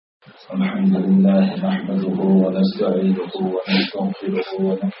الحمد لله نحمده ونستعينه ونستغفره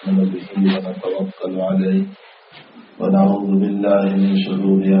ونؤمن به ونتوكل عليه ونعوذ بالله من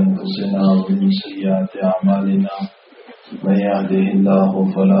شرور أنفسنا ومن سيئات أعمالنا من يهده الله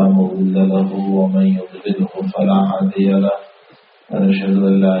فلا مضل له ومن يضلله فلا هادي له ونشهد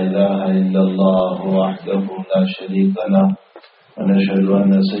أن لا إله إلا الله وحده لا شريك له ونشهد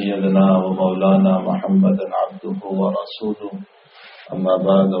أن سيدنا ومولانا محمدا عبده ورسوله أما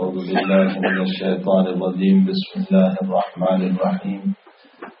بعد أعوذ بالله من الشيطان الرجيم بسم الله الرحمن الرحيم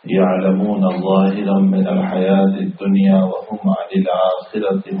يعلمون ظاهرا من الحياة الدنيا وهم عن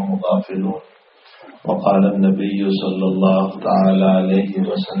الآخرة هم غافلون وقال النبي صلى الله تعالى عليه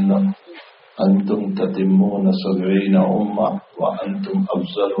وسلم أنتم تتمون 70 أمة وأنتم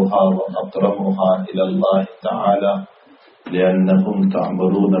أفضلها وأكرمها إلى الله تعالى لأنكم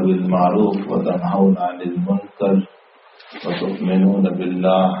تعملون بالمعروف وتنهون عن المنكر وتؤمنون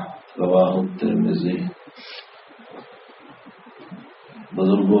بالله رواه الترمذی۔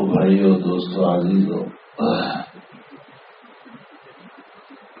 بزرگوں، بھائیوں، دوستوں، عزیزوں،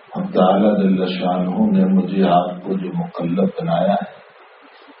 اب تعالیٰ جل شانہ نے مجھے آپ کو جو مکلف بنایا ہے،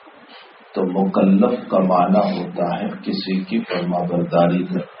 تو مکلف کا معنی ہوتا ہے کسی کی فرما برداری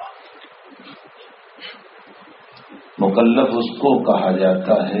کرنا۔ مکلف اس کو کہا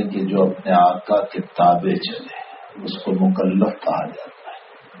جاتا ہے کہ جو اپنے آقا کے تابع چلے، اس کو مکلف کہا جاتا ہے۔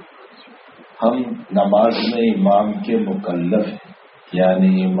 ہم نماز میں امام کے مکلف ہیں،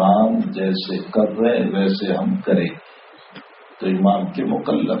 یعنی امام جیسے کر رہے ویسے ہم کریں تو امام کے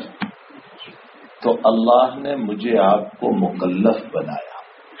مکلف ہیں۔ تو اللہ نے مجھے آپ کو مکلف بنایا،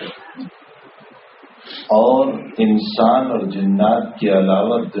 اور انسان اور جنات کے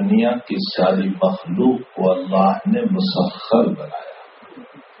علاوہ دنیا کی ساری مخلوق کو اللہ نے مسخر بنایا۔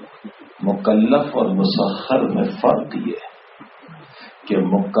 مکلف اور مسخر میں فرق یہ ہے کہ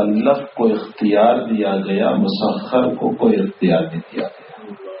مکلف کو اختیار دیا گیا، مسخر کو کوئی اختیار نہیں دیا گیا۔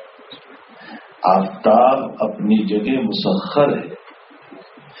 آفتاب اپنی جگہ مسخر ہے،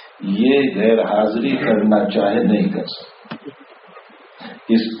 یہ غیر حاضری کرنا چاہے نہیں کر سکتا،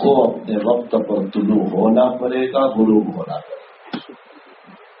 اس کو اپنے وقت پر طلوع ہونا پڑے گا، غروب ہونا پڑے گا۔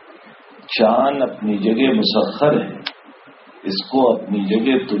 چاند اپنی جگہ مسخر ہے، اس کو اپنی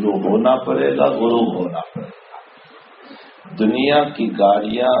جگہ طلوع ہونا پڑے گا، غروب ہونا پڑے گا۔ دنیا کی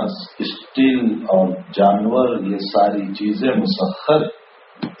گاڑیاں، اسٹیل اور جانور، یہ ساری چیزیں مسخر۔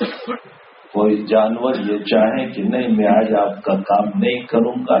 کوئی جانور یہ چاہے کہ نہیں میں آج آپ کا کام نہیں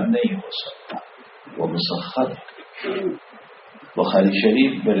کروں گا، نہیں ہو سکتا، وہ مسخر ہے۔ بخاری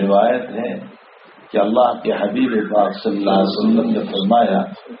شریف میں روایت ہے کہ اللہ کے حبیب پاک صلی اللہ علیہ وسلم نے فرمایا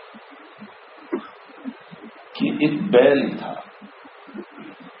کہ ایک بیل تھا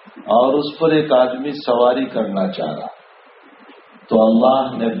اور اس پر ایک آدمی سواری کرنا چاہ رہا، تو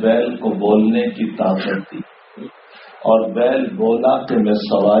اللہ نے بیل کو بولنے کی طاقت دی، اور بیل بولا کہ میں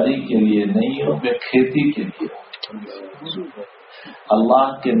سواری کے لیے نہیں ہوں، میں کھیتی کے لیے ہوں۔ اللہ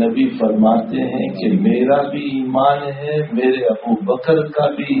کے نبی فرماتے ہیں کہ میرا بھی ایمان ہے، میرے ابو بکر کا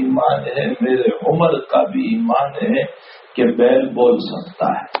بھی ایمان ہے، میرے عمر کا بھی ایمان ہے کہ بیل بول سکتا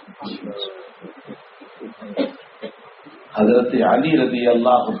ہے۔ حضرت علی رضی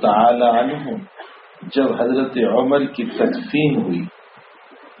اللہ تعالی عنہ جب حضرت عمر کی تدفین ہوئی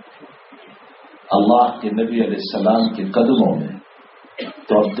اللہ کے نبی علیہ السلام کے قدموں میں،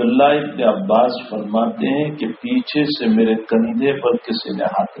 تو عبداللہ ابن عباس فرماتے ہیں کہ پیچھے سے میرے کندھے پر کسی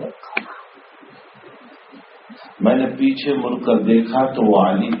نے ہاتھ رکھا۔ میں نے پیچھے مڑ کر دیکھا تو وہ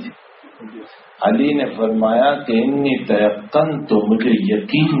علی تھے۔ علی نے فرمایا کہ انی تیقن، تو مجھے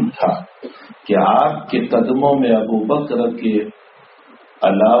یقین تھا کہ آپ کے قدموں میں ابو بکر کے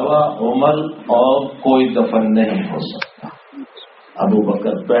علاوہ عمر اور کوئی دفن نہیں ہو سکتا۔ ابو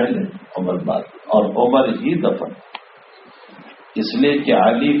بکر پہلے، عمر بعد، اور عمر ہی دفن۔ اس لیے کہ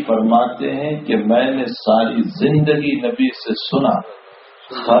علی فرماتے ہیں کہ میں نے ساری زندگی نبی سے سنا،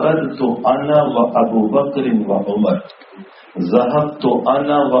 خرجت انا و ابو بکر و عمر، ذهبت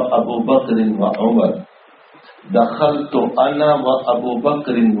انا و ابو بکر و عمر، دخلت انا و ابو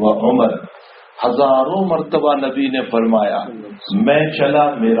بکر و عمر۔ ہزاروں مرتبہ نبی نے فرمایا میں چلا،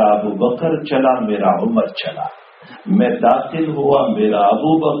 میرا ابو بکر چلا، میرا عمر چلا، میں داخل ہوا، میرا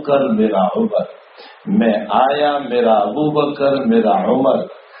ابو بکر، میرا عمر، میں آیا، میرا ابو بکر، میرا عمر۔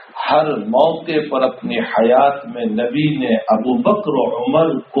 ہر موقع پر اپنی حیات میں نبی نے ابو بکر و عمر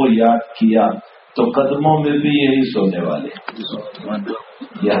کو یاد کیا، تو قدموں میں بھی یہی سونے والے۔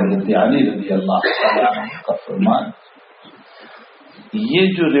 یہ حضرت علی رضی اللہ عنہ کا فرمان۔ یہ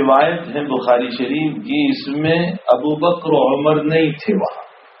جو روایت ہے بخاری شریف کی، اس میں ابو بکر و عمر نہیں تھے وہاں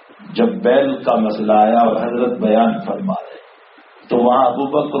جب بیل کا مسئلہ آیا اور حضرت بیان فرما رہے، تو وہاں ابو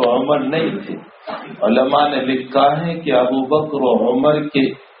بکر و عمر نہیں تھے. علماء نے لکھا ہے کہ ابو بکر و عمر کے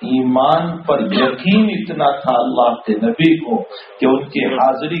ایمان پر یقین اتنا تھا اللہ کے نبی کو کہ ان کی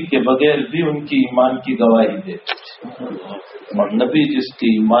حاضری کے بغیر بھی ان کی ایمان کی گواہی دیتے تھے. اور نبی جس کی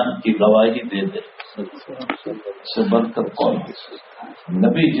ایمان کی گواہی دے دے سے بڑھ کر کون ہو سکتا ہے؟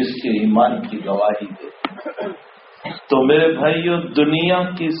 نبی جس کے ایمان کی گواہی دے. تو میرے بھائیو، دنیا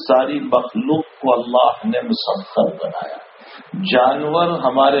کی ساری مخلوق کو اللہ نے مسخر بنایا. جانور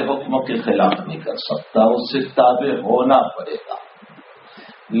ہمارے حکم کے خلاف نہیں کر سکتا، اس سے تابع ہونا پڑے گا.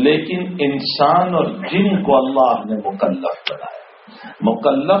 لیکن انسان اور جن کو اللہ نے مکلف بنایا.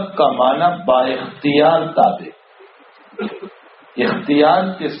 مکلف کا معنی با اختیار تابع،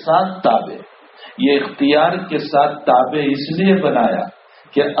 اختیار کے ساتھ تابع. یہ اختیار کے ساتھ تابع اس لیے بنایا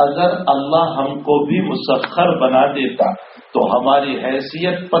کہ اگر اللہ ہم کو بھی مسخر بنا دیتا تو ہماری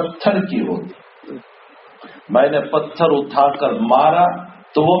حیثیت پتھر کی ہوتی. میں نے پتھر اٹھا کر مارا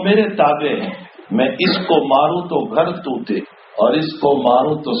تو وہ میرے تابع ہیں. میں اس کو ماروں تو گھر ٹوٹے اور اس کو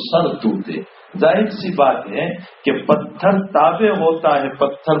ماروں تو سر ٹوٹے. ظاہر سی بات ہے کہ پتھر تابع ہوتا ہے،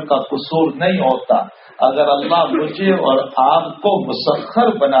 پتھر کا قصور نہیں ہوتا. اگر اللہ مجھے اور آپ کو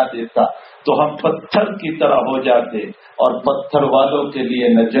مسخر بنا دیتا تو ہم پتھر کی طرح ہو جاتے، اور پتھر والوں کے لیے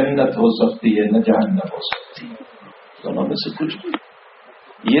نہ جنت ہو سکتی ہے نہ جہنم ہو سکتی ہے، دونوں میں سے کچھ بھی.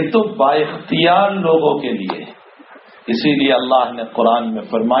 یہ تو با اختیار لوگوں کے لیے ہے. اسی لیے اللہ نے قرآن میں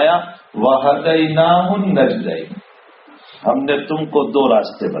فرمایا وَهَدَيْنَاهُ النَّجْدَيْنِ، ہم نے تم کو دو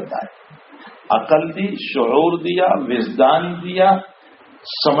راستے بتائے. عقل دی، شعور دیا، وجدان دیا،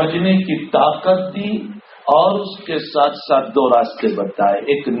 سمجھنے کی طاقت دی، اور اس کے ساتھ ساتھ دو راستے بتائے.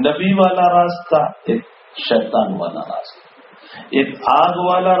 ایک نبی والا راستہ، ایک شیطان والا راستہ. ایک آگ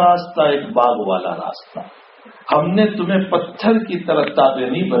والا راستہ، ایک باغ والا راستہ. ہم نے تمہیں پتھر کی طرح تابع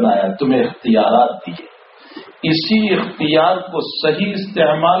نہیں بنایا، تمہیں اختیارات دیے. اسی اختیار کو صحیح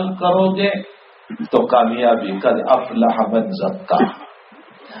استعمال کرو گے تو کامیابی. قد افلح من زکا.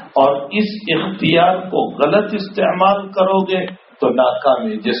 اور اس اختیار کو غلط استعمال کرو گے تو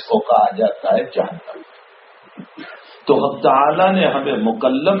ناکامی، جس کو کہا جاتا ہے جہنم. تو حق تعالی نے ہمیں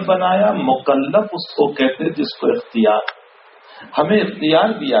مکلف بنایا. مکلف اس کو کہتے جس کو اختیار، ہمیں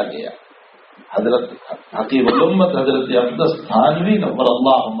اختیار دیا گیا. حضرت حکیم الامت حضرت اقدس تھانوی نور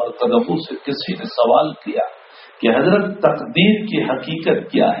اللہ مرتضی سے کسی نے سوال کیا کہ حضرت تقدیر کی حقیقت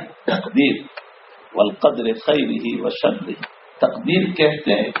کیا ہے؟ تقدیر والقدر خیرہ وشرہ، تقدیر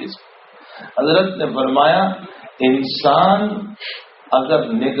کہتے ہیں کس کو؟ حضرت نے فرمایا انسان اگر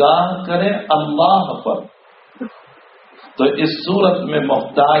نگاہ کرے اللہ پر تو اس صورت میں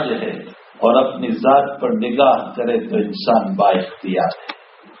محتاج ہے، اور اپنی ذات پر نگاہ کرے تو انسان با اختیار ہے.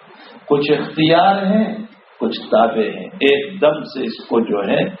 کچھ اختیار ہیں، کچھ تابع ہیں. ایک دم سے اس کو جو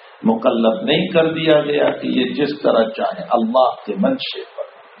ہے مکلف نہیں کر دیا گیا کہ یہ جس طرح چاہے، اللہ کے منشے پر.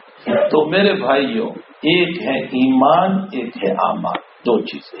 تو میرے بھائیوں، ایک ہے ایمان، ایک ہے اعمال. دو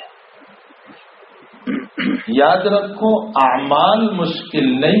چیزیں یاد رکھو. اعمال مشکل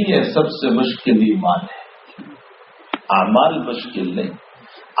نہیں ہے، سب سے مشکل ایمان ہے. اعمال مشکل نہیں.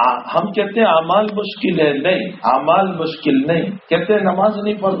 ہم کہتے ہیں اعمال مشکل ہے، نہیں، اعمال مشکل نہیں. کہتے ہیں نماز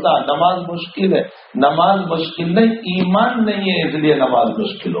نہیں پڑھتا، نماز مشکل ہے. نماز مشکل نہیں، ایمان نہیں ہے اس لیے نماز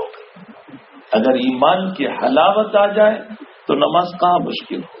مشکل ہو گئی. اگر ایمان کی حلاوت آ جائے تو نماز کہاں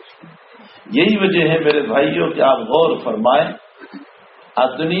مشکل ہو. یہی وجہ ہے میرے بھائیوں کہ آپ غور فرمائیں.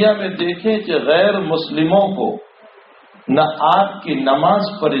 آپ دنیا میں دیکھیں کہ غیر مسلموں کو نہ آپ کی نماز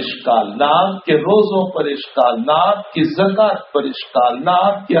پر اشکال، نہ آپ کے روزوں پر اشکال، نہ آپ کی زکات پر اشکال، نہ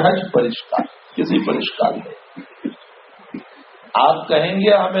آپ کے حج پر اشکال، کسی پر اشکال نہیں. آپ کہیں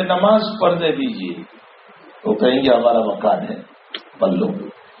گے ہمیں نماز پڑھنے دیجیے، وہ کہیں گے ہمارا مکان ہے پڑھ لو.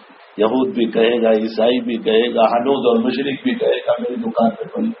 یہود بھی کہے گا، عیسائی بھی کہے گا، ہنود اور مشرک بھی کہے گا میری دکان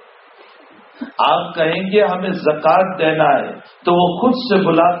پہ پڑھ لو. آپ کہیں گے ہمیں زکات دینا ہے تو وہ خود سے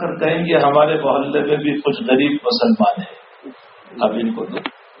بلا کر کہیں گے ہمارے محلے میں بھی کچھ غریب مسلمان ہیں، اب ان کو دو.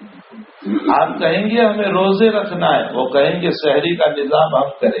 آپ کہیں گے ہمیں روزے رکھنا ہے، وہ کہیں گے شہری کا نظام ہم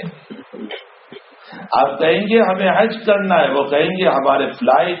کریں گے. آپ کہیں گے ہمیں حج کرنا ہے، وہ کہیں گے ہمارے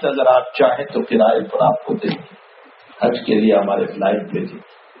فلائٹ اگر آپ چاہیں تو کرائے پر آپ کو دیں گے، حج کے لیے ہمارے فلائٹ بھیجیں.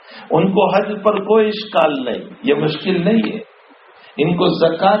 ان کو حج پر کوئی اشکال نہیں، یہ مشکل نہیں ہے. ان کو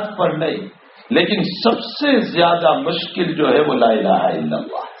زکات پر نہیں. لیکن سب سے زیادہ مشکل جو ہے وہ لا الہ الا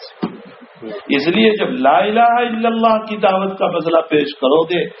اللہ. اس لیے جب لا الہ الا اللہ کی دعوت کا مسئلہ پیش کرو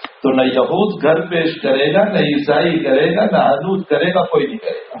گے تو نہ یہود گھر پیش کرے گا، نہ عیسائی کرے گا، نہ حنود کرے گا، کوئی نہیں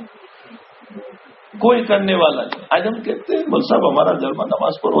کرے گا. کوئی کرنے والا نہیں. آج ہم کہتے ہیں مول صاحب ہمارا گھر میں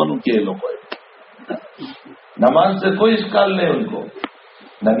نماز پڑھوانے کے لوگ ہے، نماز سے کوئی اشکال نہیں ان کو،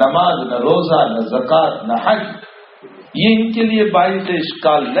 نہ نماز، نہ روزہ، نہ زکات، نہ حج. یہ ان کے لیے باعث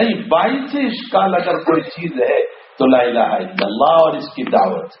اشکال نہیں. باعث اشکال اگر کوئی چیز ہے تو لا الہ الا اللہ اور اس کی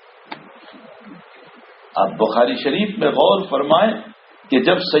دعوت. آپ بخاری شریف میں غور فرمائیں کہ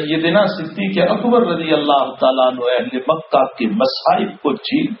جب سیدنا صدیق اکبر رضی اللہ تعالیٰ عنہ اہل مکہ کی مصائب کو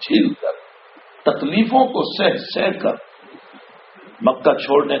جھیل جھیل کر تکلیفوں کو سہ سہ کر مکہ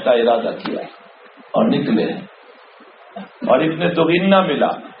چھوڑنے کا ارادہ کیا اور نکلے ہیں. اور ابن دغینہ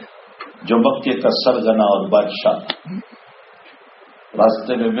ملا جو مکے کا سرغنا اور بادشاہ تھا.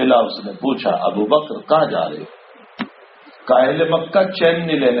 راستے میں ملا, اس نے پوچھا ابو بکر کہاں جا رہے ہو؟ کہا اہل مکہ چین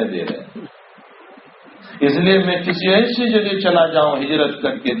نہیں لینے دے رہے, اس لیے میں کسی ایسی جگہ چلا جاؤں ہجرت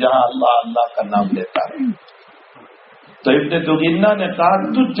کر کے جہاں اللہ اللہ کا نام لیتا ہے. تو ابن دغینہ نے کہا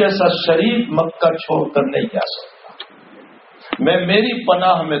تجھ جیسا شریف مکہ چھوڑ کر نہیں جا سکتا, میں میری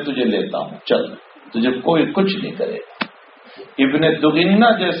پناہ میں تجھے لیتا ہوں, چل تجھے کوئی کچھ نہیں کرے گا. ابن دغینہ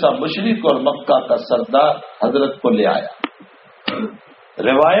جیسا مشرک اور مکہ کا سردار حضرت کو لے آیا.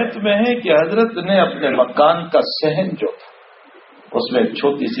 روایت میں ہے کہ حضرت نے اپنے مکان کا صحن جو تھا اس میں ایک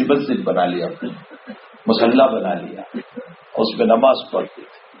چھوٹی سی مسجد بنا لیا, مسلح بنا لیا, اس میں نماز پڑھتے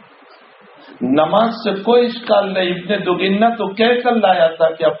تھے. نماز سے کوئی اشکال نہیں. ابن دغینہ تو کہہ کر لایا تھا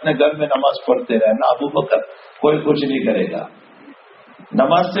کہ اپنے گھر میں نماز پڑھتے رہنا, ابو بکر کوئی کچھ نہیں کرے گا.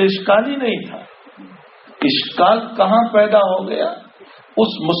 نماز سے اشکال ہی نہیں تھا. اشکال کہاں پیدا ہو گیا؟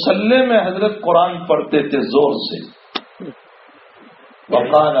 اس مسلح میں حضرت قرآن پڑھتے تھے زور سے,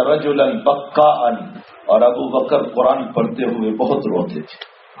 وَقَانَ رَجُلًا بَكَّاءً, اور ابو بکر قرآن پڑھتے ہوئے بہت روتے تھے.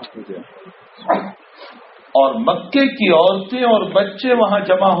 اور مکے کی عورتیں اور بچے وہاں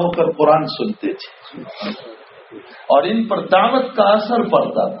جمع ہو کر قرآن سنتے تھے اور ان پر دعوت کا اثر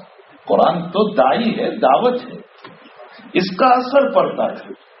پڑتا تھا. قرآن تو دائی ہے, دعوت ہے, اس کا اثر پڑتا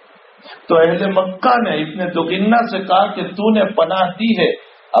تھا. تو اہل مکہ نے ابن دغینہ سے کہا کہ تو نے پناہ دی ہے,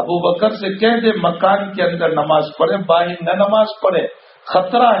 ابو بکر سے کہہ دے مکان کے اندر نماز پڑھے, باہر نہ نماز پڑھے,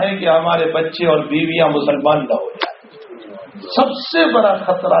 خطرہ ہے کہ ہمارے بچے اور بیویاں مسلمان نہ ہو جائیں. سب سے بڑا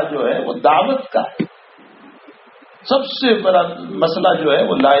خطرہ جو ہے وہ دعوت کا ہے. سب سے بڑا مسئلہ جو ہے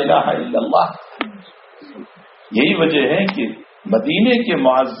وہ لا الہ الا اللہ. یہی وجہ ہے کہ مدینے کے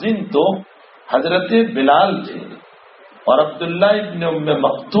مؤذن تو حضرت بلال تھے اور عبداللہ ابن ام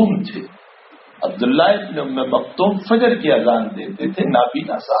مکتوم تھے. عبداللہ ابن ام مکتوم فجر کی اذان دیتے تھے,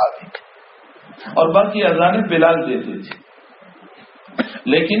 نابینا صحابی, اور باقی اذانیں بلال دیتے تھے.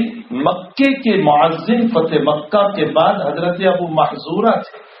 لیکن مکے کے مؤذن فتح مکہ کے بعد حضرت ابو محذورہ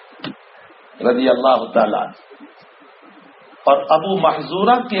تھے رضی اللہ تعالیٰ. اور ابو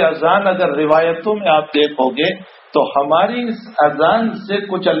محذورہ کی اذان اگر روایتوں میں آپ دیکھو گے تو ہماری اس اذان سے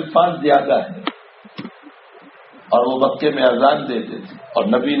کچھ الفاظ زیادہ ہیں. اور وہ مکے میں اذان دیتے تھے اور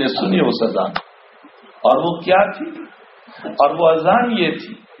نبی نے سنی اس اذان, اور وہ کیا تھی؟ اور وہ اذان یہ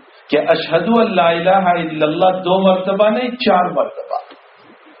تھی کہ اشہد ان لا الہ الا اللہ 2 مرتبہ نہیں 4 مرتبہ,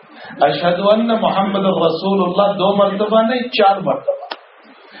 اشہد ان محمد رسول اللہ 2 مرتبہ نہیں 4 مرتبہ.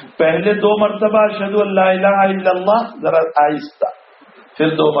 پہلے 2 مرتبہ اشہد ان لا الہ الا اللہ ذرا آہستہ,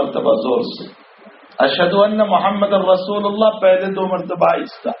 پھر 2 مرتبہ زور سے. اشہد ان محمد رسول اللہ پہلے 2 مرتبہ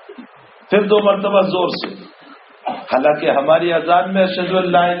آہستہ, پھر 2 مرتبہ زور سے. حالانکہ ہماری اذان میں اشہد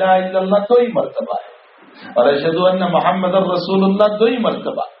ان لا الہ الا اللہ 2 ہی مرتبہ ہے اور اشہد ان محمد رسول اللہ 2 ہی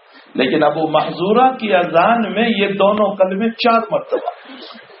مرتبہ. لیکن ابو محذورہ کی اذان میں یہ دونوں کلمے 4 مرتبہ.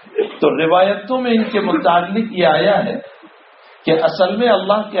 تو روایتوں میں ان کے متعلق یہ آیا ہے کہ اصل میں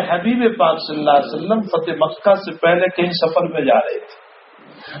اللہ کے حبیب پاک صلی اللہ علیہ وسلم فتح مکہ سے پہلے کہیں سفر میں جا رہے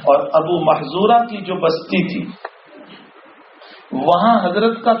تھے اور ابو محذورہ کی جو بستی تھی وہاں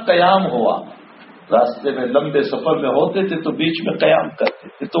حضرت کا قیام ہوا. راستے میں لمبے سفر میں ہوتے تھے تو بیچ میں قیام کرتے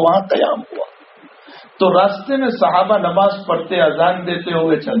تھے, تو وہاں قیام ہوا. تو راستے میں صحابہ نماز پڑھتے اذان دیتے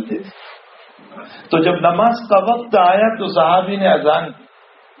ہوئے چلتے تھے. تو جب نماز کا وقت آیا تو صحابی نے اذان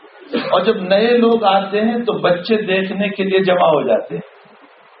دی, اور جب نئے لوگ آتے ہیں تو بچے دیکھنے کے لیے جمع ہو جاتے ہیں.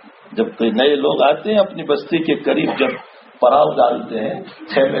 جب کوئی نئے لوگ آتے ہیں اپنی بستی کے قریب, جب پڑاؤ ڈالتے ہیں,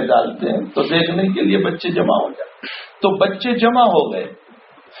 خیمے ڈالتے ہیں, تو دیکھنے کے لیے بچے جمع ہو جاتے ہیں. تو بچے جمع ہو گئے,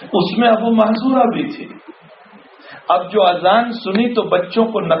 اس میں ابو محذورہ بھی تھی. اب جو اذان سنی تو بچوں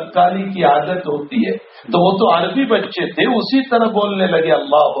کو نقالی کی عادت ہوتی ہے, تو وہ تو عربی بچے تھے, اسی طرح بولنے لگے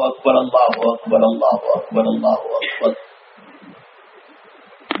اللہ اکبر اللہ اکبر اللہ اکبر اللہ اکبر.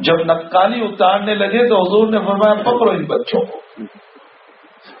 جب نقالی اتارنے لگے تو حضور نے فرمایا پکڑو ان بچوں کو.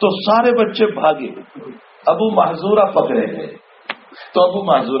 تو سارے بچے بھاگے, ابو محذورہ پکڑے گئے. تو ابو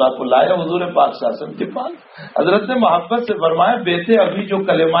محذورہ کو لایا حضور پاک صلی اللہ علیہ وسلم کے پاس. حضرت نے محبت سے فرمایا بیٹے ابھی جو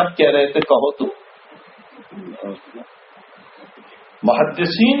کلمات کہہ رہے تھے کہو. تو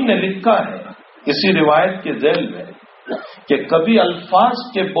محدثین نے لکھا ہے اسی روایت کے ذیل میں کہ کبھی الفاظ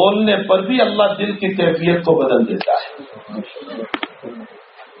کے بولنے پر بھی اللہ دل کی کیفیت کو بدل دیتا ہے.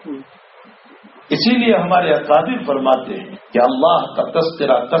 اسی لیے ہمارے اکابر فرماتے ہیں کہ اللہ کا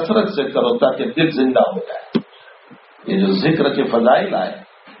تذکرہ کثرت سے کرو تاکہ دل زندہ ہو جائے. یہ جو ذکر کے فضائل آئے،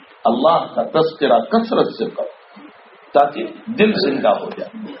 اللہ کا تذکرہ کثرت سے کرو تاکہ دل زندہ ہو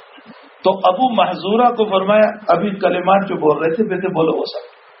جائے. تو ابو محذورہ کو فرمایا ابھی کلمات جو بول رہے تھے بیٹے بولو وہ سب.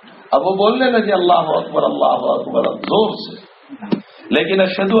 اب وہ بولنے لگے اللہ اکبر زور سے، لیکن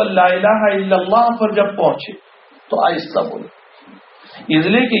اشہدو ان لا الہ الا اللہ پر جب پہنچے تو آہستہ بولے، اس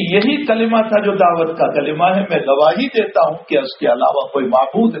لیے کہ یہی کلمہ تھا جو دعوت کا کلمہ ہے. میں گواہی دیتا ہوں کہ اس کے علاوہ کوئی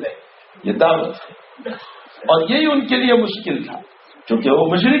معبود نہیں، یہ دعوت ہے. اور یہی ان کے لیے مشکل تھا کیونکہ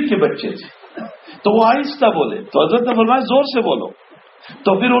وہ مشرک کے بچے تھے، تو وہ آہستہ بولے. تو حضرت نے فرمایا زور سے بولو،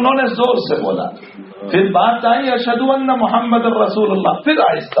 تو پھر انہوں نے زور سے بولا. پھر بات آئی اشہدو ان محمد رسول اللہ، پھر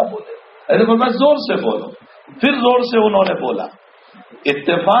آہستہ بولے. حضرت نے فرمایا زور سے بولو، پھر زور سے انہوں نے بولا.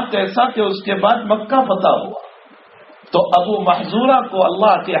 اتفاق ایسا کہ اس کے بعد مکہ فتح ہوا تو ابو محذورہ کو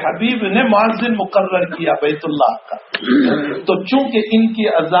اللہ کے حبیب نے مؤذن مقرر کیا بیت اللہ کا. تو چونکہ ان کی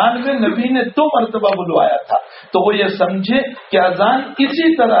اذان میں نبی نے 2 مرتبہ بلوایا تھا تو وہ یہ سمجھے کہ اذان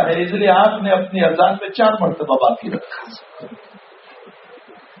اسی طرح ہے، اس لیے آپ نے اپنی اذان میں 4 مرتبہ باقی رکھا.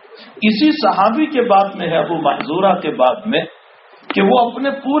 اسی صحابی کے باب میں ہے، ابو محذورہ کے باب میں، کہ وہ اپنے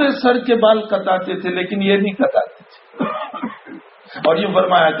پورے سر کے بال کٹاتے تھے لیکن یہ نہیں کٹاتے تھے، اور یہ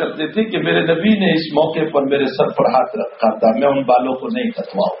فرمایا کرتے تھے کہ میرے نبی نے اس موقع پر میرے سر پر ہاتھ رکھا تھا، میں ان بالوں کو نہیں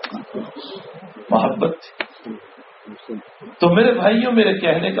کٹواؤں گا. محبت تھی. تو میرے بھائیوں، میرے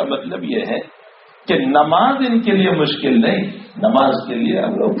کہنے کا مطلب یہ ہے کہ نماز ان کے لیے مشکل نہیں. نماز کے لیے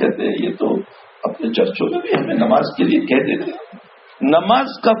ہم لوگ کہتے ہیں، یہ تو اپنے چرچوں میں بھی ہمیں نماز کے لیے کہہ دیتے ہیں.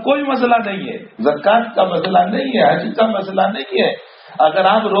 نماز کا کوئی مسئلہ نہیں ہے، زکوٰۃ کا مسئلہ نہیں ہے، حج کا مسئلہ نہیں ہے. اگر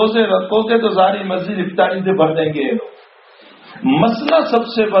آپ روزے رکھو گے تو ساری مسجد افطاری سے بھر دیں گے یہ لوگ. مسئلہ سب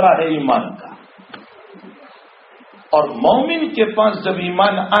سے بڑا ہے ایمان کا، اور مومن کے پاس جب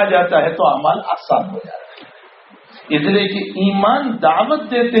ایمان آ جاتا ہے تو اعمال آسان ہو جاتے ہیں. اس لیے کہ ایمان دعوت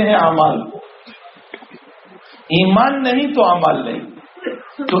دیتے ہیں اعمال کو، ایمان نہیں تو اعمال نہیں،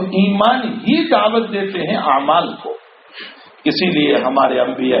 تو ایمان ہی دعوت دیتے ہیں اعمال کو. اسی لیے ہمارے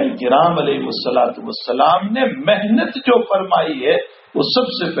انبیاء کرام علیہ الصلوۃ والسلام نے محنت جو فرمائی ہے وہ سب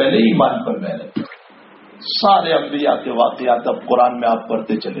سے پہلے ایمان پر محنت. سارے انبیاء کے واقعات اب قرآن میں آپ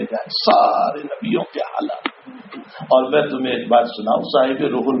پڑھتے چلے جائیں، سارے نبیوں کے حالات. اور میں تمہیں ایک بات سناؤں، صاحب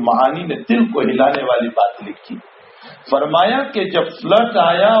روح المعانی نے دل کو ہلانے والی بات لکھی. فرمایا کہ جب فلڈ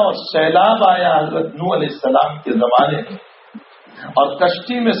آیا اور سیلاب آیا حضرت نوح علیہ السلام کے زمانے میں، اور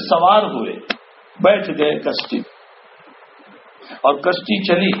کشتی میں سوار ہوئے، بیٹھ گئے کشتی میں، اور کشتی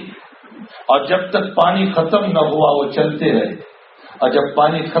چلی، اور جب تک پانی ختم نہ ہوا وہ چلتے رہے، اور جب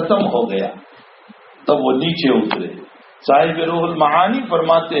پانی ختم ہو گیا تب وہ نیچے اترے. صاحب روح المعانی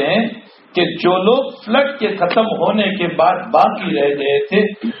فرماتے ہیں کہ جو لوگ فلڈ کے ختم ہونے کے بعد باقی رہ گئے تھے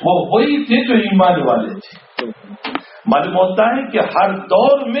وہ وہی تھے جو ایمان والے تھے. معلوم ہوتا ہے کہ ہر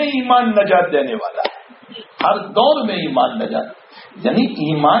دور میں ایمان نجات دینے والا ہے، ہر دور میں ایمان نجات، یعنی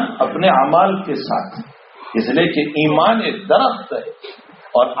ایمان اپنے اعمال کے ساتھ، اس لیے کہ ایمان ایک درخت ہے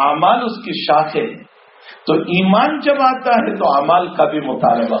اور اعمال اس کی شاخیں ہیں. تو ایمان جب آتا ہے تو اعمال کا بھی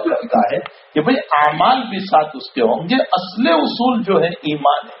مطالبہ کرتا ہے کہ بھئی اعمال بھی ساتھ اس کے ہوں گے. اصل اصول جو ہے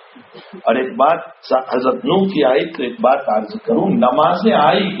ایمان ہے. اور ایک بات حضرت نوح کی آئی تو ایک بات عرض کروں، نمازیں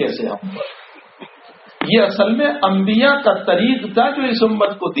آئی کیسے ہم پر؟ یہ اصل میں انبیاء کا طریق تھا جو اس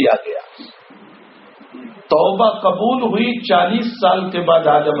امت کو دیا گیا. توبہ قبول ہوئی 40 سال کے بعد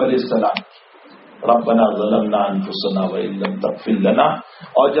آدم علیہ السلام، ربنا ظلمنا انفسنا وان لم تغفر لنا.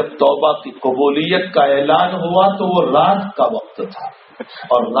 اور جب توبہ کی قبولیت کا اعلان ہوا تو وہ رات کا وقت تھا،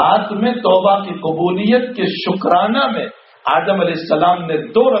 اور رات میں توبہ کی قبولیت کے شکرانہ میں آدم علیہ السلام نے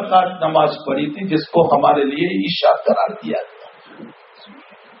 2 رکعت نماز پڑھی تھی جس کو ہمارے لیے عشاء قرار دیا گیا.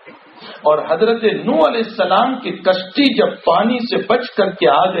 اور حضرت نوح علیہ السلام کی کشتی جب پانی سے بچ کر کے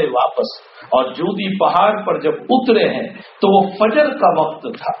آ گئے واپس، اور جودی پہاڑ پر جب اترے ہیں تو وہ فجر کا وقت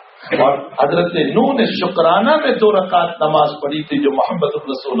تھا، اور حضرت نوح نے شکرانہ میں 2 رکعت نماز پڑھی تھی جو محمد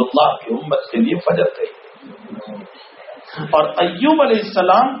رسول اللہ کی امت کے لیے فجر کہی. اور ایوب علیہ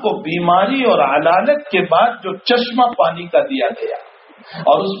السلام کو بیماری اور علالت کے بعد جو چشمہ پانی کا دیا گیا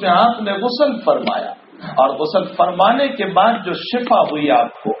اور اس میں آپ نے غسل فرمایا، اور غسل فرمانے کے بعد جو شفا ہوئی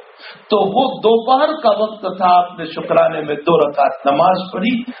آپ کو، تو وہ دوپہر کا وقت تھا، آپ نے شکرانے میں 2 رکعت نماز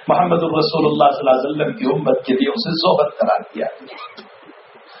پڑھی. محمد رسول اللہ صلی اللہ علیہ وسلم کی امت کے لیے اسے ظہر قرار دیا.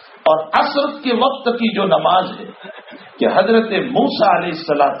 اور عصر کے وقت کی جو نماز ہے کہ حضرت موسیٰ علیہ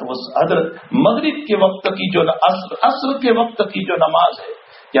السلام، حضرت مغرب کے وقت کی جو عصر کے وقت کی جو نماز ہے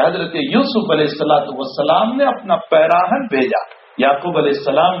کہ حضرت یوسف علیہ السلام نے اپنا پیراہن بھیجا یعقوب علیہ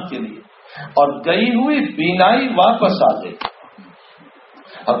السلام کے لیے اور گئی ہوئی بینائی واپس آ گئی.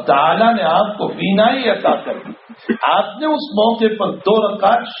 اب تعالیٰ نے آپ کو بینائی عطا کر دی. آپ نے اس موقع پر 2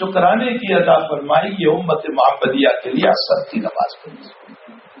 رکعت شکرانے کی ادا فرمائی. یہ امت محمدیہ کے لیے اثر کی نماز پڑھی.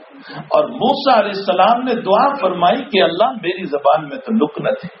 اور موسیٰ علیہ السلام نے دعا فرمائی کہ اللہ میری زبان میں تو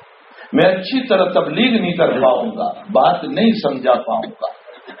لکنت ہے, میں اچھی طرح تبلیغ نہیں کر پاؤں گا, بات نہیں سمجھا پاؤں گا,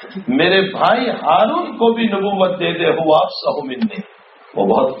 میرے بھائی ہارون کو بھی نبوت دے دے ہوا افصح منی. وہ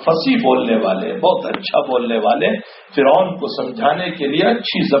بہت فصیح بولنے والے, بہت اچھا بولنے والے. فرعون کو سمجھانے کے لیے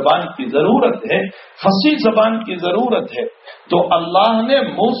اچھی زبان کی ضرورت ہے, فصیح زبان کی ضرورت ہے. تو اللہ نے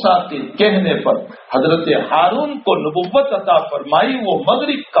موسیٰ کے کہنے پر حضرت ہارون کو نبوت عطا فرمائی. وہ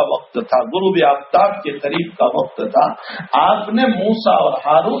مغرب کا وقت تھا, غروب آفتاب کے قریب کا وقت تھا. آپ نے موسیٰ اور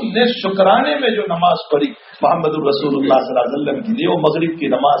ہارون نے شکرانے میں جو نماز پڑھی محمد الرسول اللہ صلی اللہ علیہ وسلم کے لیے, وہ مغرب کی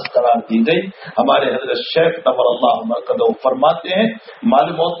نماز قرار دی گئی. ہمارے حضرت شیخ نور اللہ مرکزہ فرماتے ہیں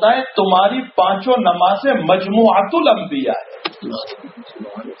معلوم ہوتا ہے تمہاری 5 نمازیں مجموعۃ الانبیاء ہے,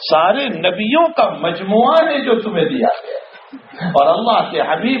 سارے نبیوں کا مجموعہ ہے جو تمہیں دیا گیا. اور اللہ کے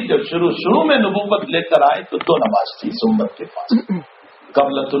حبیب جب شروع میں نبوت لے کر آئے تو 2 نماز تھی امت کے پاس,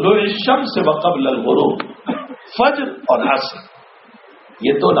 قبل طلوع الشمس و قبل الغروب, فجر اور عصر,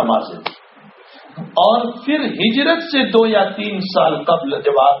 یہ 2 نمازیں تھی. اور پھر ہجرت سے 2 یا 3 سال قبل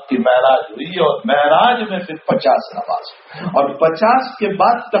جب آپ کی معراج ہوئی, اور معراج میں پھر 50 نماز, اور 50 کے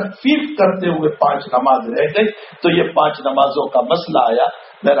بعد تخفیف کرتے ہوئے 5 نماز رہ گئی. تو یہ 5 نمازوں کا مسئلہ آیا.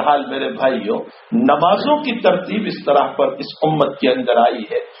 بہرحال میرے بھائیوں, نمازوں کی ترتیب اس طرح پر اس امت کے اندر آئی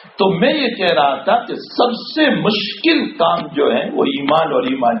ہے. تو میں یہ کہہ رہا تھا کہ سب سے مشکل کام جو ہے وہ ایمان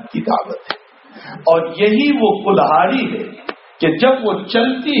اور ایمان کی دعوت ہے, اور یہی وہ کلہاڑی ہے کہ جب وہ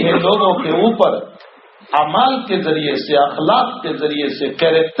چلتی ہے لوگوں کے اوپر اعمال کے ذریعے سے, اخلاق کے ذریعے سے,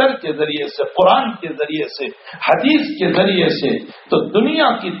 کیریکٹر کے ذریعے سے, قرآن کے ذریعے سے, حدیث کے ذریعے سے, تو دنیا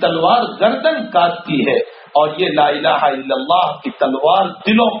کی تلوار گردن کاٹتی ہے, اور یہ لا الہ الا اللہ کی تلوار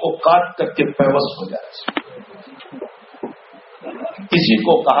دلوں کو کاٹ کر کے پیوست ہو جاتی ہے. اسی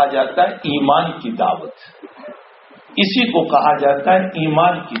کو کہا جاتا ہے ایمان کی دعوت, اسی کو کہا جاتا ہے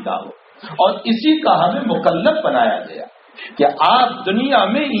ایمان کی دعوت. اور اسی کا ہمیں مکلف بنایا گیا کہ آپ دنیا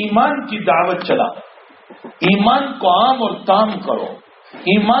میں ایمان کی دعوت چلاؤ, ایمان کو عام اور تام کرو,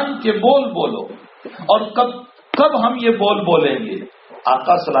 ایمان کے بول بولو. اور کب ہم یہ بول بولیں گے؟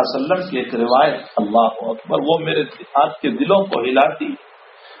 آقا صلی اللہ علیہ وسلم کی ایک روایت, اللہ اکبر, وہ میرے آپ کے دلوں کو ہلاتی.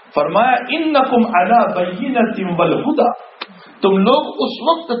 فرمایا انکم علی بینۃ والہدی, تم لوگ اس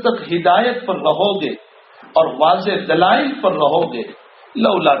وقت تک ہدایت پر رہو گے اور واضح دلائل پر رہو گے,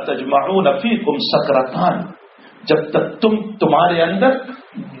 لولا تجمعون فیکم سکرتان, جب تک تمہارے اندر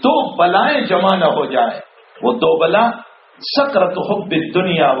 2 بلائیں جمع نہ ہو جائیں. وہ 2 بلا سکرت حب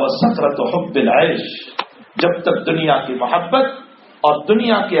الدنیا و سکرت حب العیش, جب تک دنیا کی محبت اور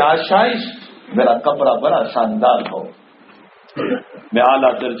دنیا کی آشائش. میرا کپڑا بڑا شاندار ہو, میں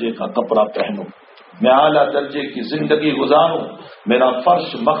اعلیٰ درجے کا کپڑا پہنوں, میں اعلیٰ درجے کی زندگی گزاروں, میرا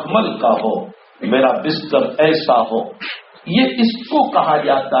فرش مخمل کا ہو, میرا بستر ایسا ہو, یہ اس کو کہا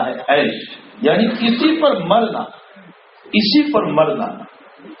جاتا ہے عیش. یعنی اسی پر مرنا, اسی پر مرنا.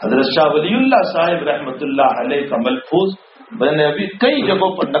 حضرت شاہ ولی اللہ صاحب رحمت اللہ علیہ کا ملفوظ میں نے ابھی کئی جگہوں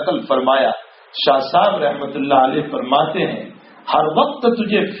پر نقل فرمایا. شاہ صاحب رحمت اللہ علیہ فرماتے ہیں ہر وقت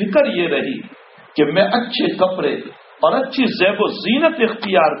تجھے فکر یہ رہی کہ میں اچھے کپڑے اور اچھی زیب و زینت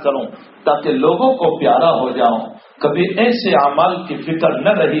اختیار کروں تاکہ لوگوں کو پیارا ہو جاؤں. کبھی ایسے اعمال کی فکر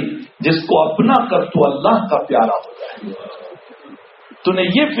نہ رہی جس کو اپنا کر تو اللہ کا پیارا ہو جائے. تو نے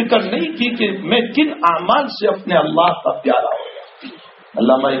یہ فکر نہیں کی کہ میں کن اعمال سے اپنے اللہ کا پیارا ہو جاؤں.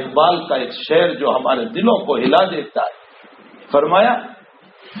 علامہ اقبال کا ایک شعر جو ہمارے دلوں کو ہلا دیتا ہے, فرمایا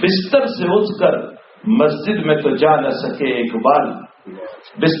بستر سے اٹھ کر مسجد میں تو جا نہ سکے اقبال,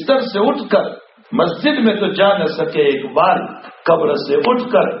 بستر سے اٹھ کر مسجد میں تو جا نہ سکے اقبال, قبر سے اٹھ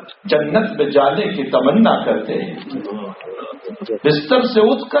کر جنت میں جانے کی تمنا کرتے ہیں. بستر سے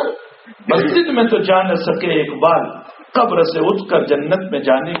اٹھ کر مسجد میں تو جا نہ سکے اقبال, قبر سے اٹھ کر جنت میں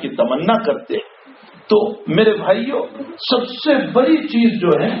جانے کی تمنا کرتے ہیں. تو میرے بھائیوں, سب سے بڑی چیز جو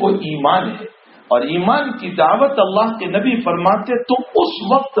ہے وہ ایمان ہے, اور ایمان کی دعوت اللہ کے نبی فرماتے تم اس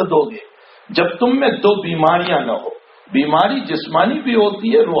وقت دو گے جب تم میں 2 بیماریاں نہ ہو. بیماری جسمانی بھی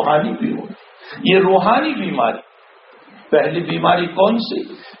ہوتی ہے, روحانی بھی ہوتی ہے. یہ روحانی بیماری, پہلی بیماری کون سی؟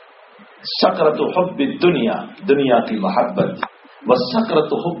 سکرت حب الدنیا, دنیا کی محبت, و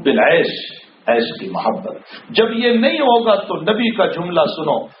سکرت حب العیش, عیش کی محبت. جب یہ نہیں ہوگا تو نبی کا جملہ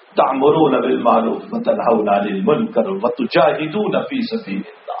سنو, تأمرون بالمعروف وتنہون عن المنکر وتجاہدون فی سبیل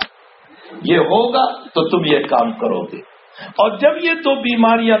اللہ. یہ ہوگا تو تم یہ کام کرو گے, اور جب یہ دو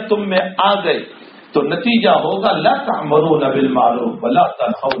بیماریاں تم میں آ گئی تو نتیجہ ہوگا لا تأمرون بالمعروف ولا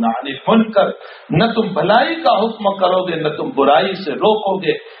تنہون عن المنکر، نہ تم بھلائی کا حکم کرو گے نہ تم برائی سے روکو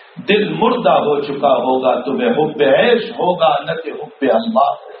گے، دل مردہ ہو چکا ہوگا، تمہیں حب عیش ہوگا نہ کہ حب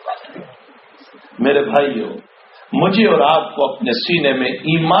اللہ ہوگا۔ میرے بھائیو، مجھے اور آپ کو اپنے سینے میں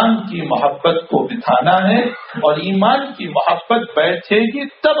ایمان کی محبت کو بٹھانا ہے، اور ایمان کی محبت بیٹھے گی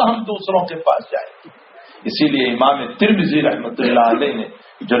تب ہم دوسروں کے پاس جائیں گے۔ اسی لیے امام ترمذی رحمۃ اللہ علیہ نے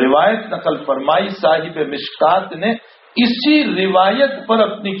جو روایت نقل فرمائی، صاحب مشکات نے اسی روایت پر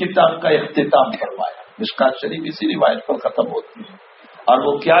اپنی کتاب کا اختتام فرمایا۔ مشکات شریف اسی روایت پر ختم ہوتی ہے، اور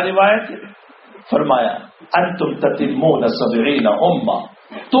وہ کیا روایت ہے؟ فرمایا انتم تتمون 70 امہ،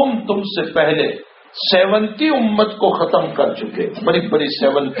 تم سے پہلے 70 امت کو ختم کر چکے، بڑی بڑی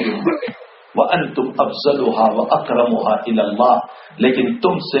 70 امت، وانتم افضلها واکرمها الی اللہ، لیکن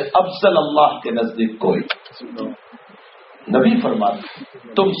تم سے افضل اللہ کے نزدیک کوئی، نبی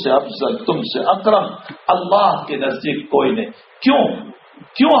فرماتے تم سے افضل، تم سے اکرم اللہ کے نزدیک کوئی نہیں۔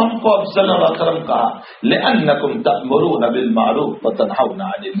 کیوں ہم کو افضل اور اکرم کہا؟ لأنکم تأمرون بالمعروف وتنہون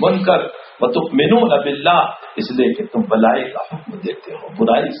عن المنکر وتؤمنون باللہ، اس لیے کہ تم بھلائی کا حکم دیتے ہو،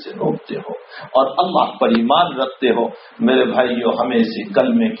 برائی سے روکتے ہو، اور اللہ پر ایمان رکھتے ہو۔ میرے بھائیو، ہمیں اسی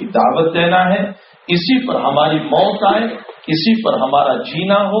کلمے کی دعوت دینا ہے، اسی پر ہماری موت آئے، اسی پر ہمارا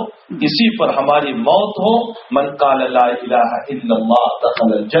جینا ہو، اسی پر ہماری موت ہو۔ من قال لا الہ الا اللہ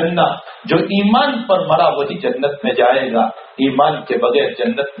دخل الجنہ، جو ایمان پر مرا وہی جنت میں جائے گا، ایمان کے بغیر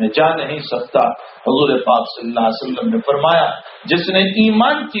جنت میں جا نہیں سکتا۔ حضور پاک صلی اللہ علیہ وسلم نے فرمایا جس نے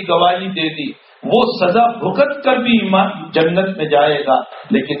ایمان کی گواہی دے دی وہ سزا بھگت کر بھی ایمان جنت میں جائے گا،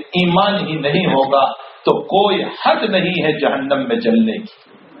 لیکن ایمان ہی نہیں ہوگا تو کوئی حد نہیں ہے جہنم میں جلنے کی،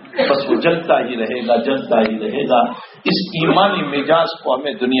 بس وہ جلتا ہی رہے گا، جلتا ہی رہے گا۔ اس ایمانی مزاج کو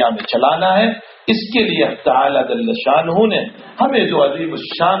ہمیں دنیا میں چلانا ہے، اس کے لیے تعالیٰ جل شانہ نے ہمیں جو عظیم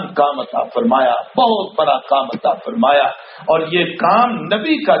الشان کام عطا فرمایا، بہت بڑا کام عطا فرمایا، اور یہ کام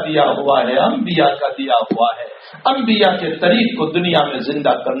نبی کا دیا ہوا ہے، انبیاء کا دیا ہوا ہے۔ انبیاء کے طریق کو دنیا میں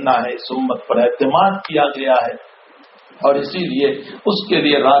زندہ کرنا ہے، اس امت پر اعتماد کیا گیا ہے، اور اسی لیے اس کے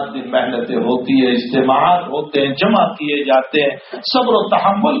لیے رات دن محنتیں ہوتی ہے، اجتماعات ہوتے ہیں، جمع کیے جاتے ہیں، صبر و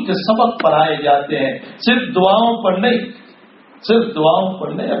تحمل کے سبق پڑھائے جاتے ہیں، صرف دعاؤں پر نہیں، صرف دعاؤں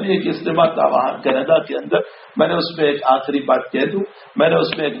پر نہیں۔ ابھی ایک اجتماع تھا وہاں کینیڈا کے اندر، میں نے اس میں ایک آخری بات کہہ دوں، میں نے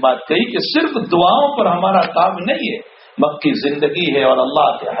اس میں ایک بات کہی کہ صرف دعاؤں پر ہمارا کام نہیں ہے، مکی زندگی ہے، اور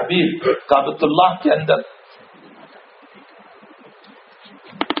اللہ کے حبیب کعبۃ اللہ کے اندر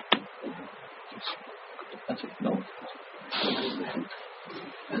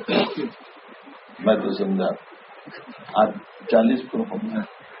میں تو سمجھا آج 40 پر ہوں،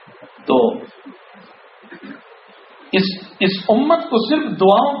 تو اس امت کو صرف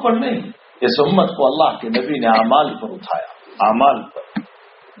دعاؤں پر نہیں، اس امت کو اللہ کے نبی نے اعمال پر اٹھایا۔ اعمال پر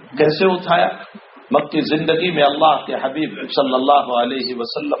کیسے اٹھایا؟ مکی زندگی میں اللہ کے حبیب صلی اللہ علیہ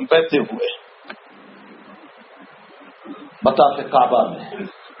وسلم بیٹھے ہوئے مطاف کعبہ میں،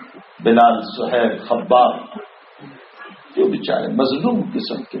 بلال، سہیب، خباب، جو بیچارے مظلوم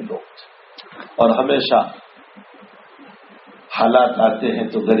قسم کے لوگ تھے، اور ہمیشہ حالات آتے ہیں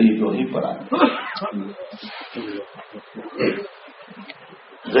تو غریبوں ہی پر آتے ہیں،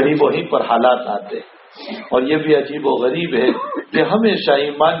 غریبوں ہی پر حالات آتے ہیں، اور یہ بھی عجیب و غریب ہے کہ ہمیشہ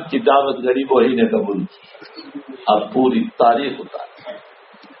ایمان کی دعوت غریبوں ہی نے قبول کی۔ اب پوری تاریخ اتارتے ہیں،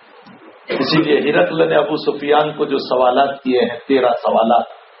 اسی لیے ہرقل نے ابو سفیان کو جو سوالات کیے ہیں، 13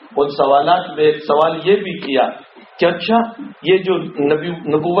 سوالات، ان سوالات میں ایک سوال یہ بھی کیا کہ اچھا یہ جو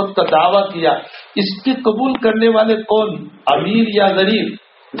نبوت کا دعویٰ کیا اس کے قبول کرنے والے کون، امیر یا غریب؟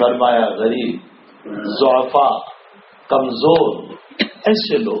 فرمایا غریب، ضعفاء، کمزور،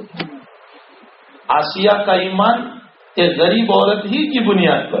 ایسے لوگ۔ آسیہ کا ایمان ایک غریب عورت ہی کی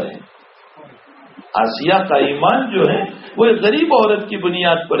بنیاد پر ہے، آسیہ کا ایمان جو ہے وہ ایک غریب عورت کی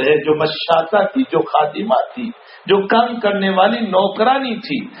بنیاد پر ہے، جو مشاطہ تھی، جو خادمہ تھی، جو کام کرنے والی نوکرانی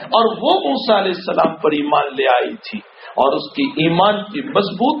تھی، اور وہ موسیٰ علیہ السلام پر ایمان لے آئی تھی، اور اس کی ایمان کی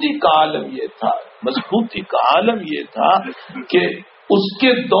مضبوطی کا عالم یہ تھا، مضبوطی کا عالم یہ تھا کہ اس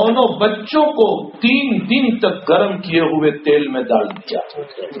کے دونوں بچوں کو 3 دن تک گرم کیے ہوئے تیل میں ڈال دیا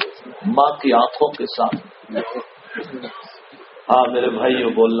ماں کی آنکھوں کے سامنے۔ ہاں میرے بھائیو،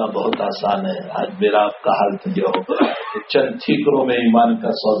 بولنا بہت آسان ہے، آج میرا آپ کا حال تو یہ ہوگا کہ چند ٹھیکروں میں ایمان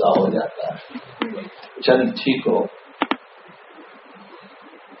کا سودا ہو جاتا ہے، چند ٹھیکروں۔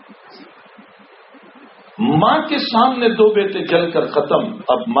 ماں کے سامنے 2 بیٹے جل کر ختم،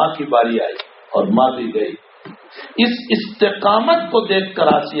 اب ماں کی باری آئی اور ماں بھی گئی۔ اس استقامت کو دیکھ کر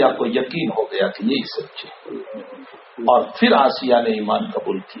آسیہ کو یقین ہو گیا کہ یہی سچ ہے، اور پھر آسیہ نے ایمان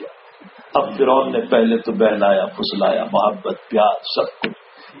قبول کیا۔ اب فرعون نے پہلے تو بہلایا پھسلایا، محبت پیار سب کچھ،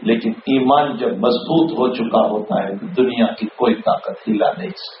 لیکن ایمان جب مضبوط ہو چکا ہوتا ہے تو دنیا کی کوئی طاقت ہلا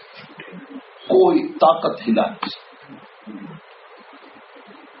نہیں سکتی، کوئی طاقت ہلا نہیں سکتی۔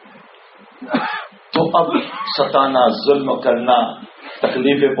 تو اب ستانا، ظلم کرنا،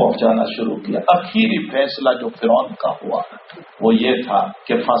 تکلیفیں پہنچانا شروع کیا۔ آخری فیصلہ جو فرعون کا ہوا وہ یہ تھا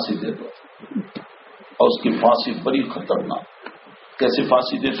کہ پھانسی دے دو، اور اس کی پھانسی بڑی خطرناک۔ کیسے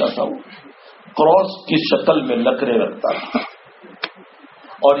پھانسی دیتا تھا وہ؟ کراس کی شکل میں لکڑیں رکھتا تھا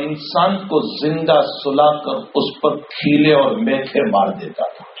اور انسان کو زندہ سلا کر اس پر کھیلے اور میخے مار دیتا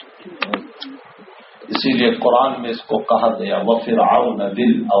تھا۔ اسی لیے قرآن میں اس کو کہا گیا وَفِرْعَوْنَ ذِي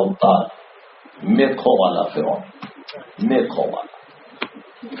الْأَوْتَادِ، میخوں والا فرعون، میخوں والا۔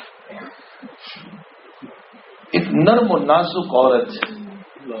 ایک نرم و نازک عورت ہے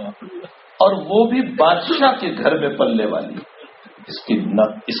اور وہ بھی بادشاہ کے گھر میں پلنے والی، اس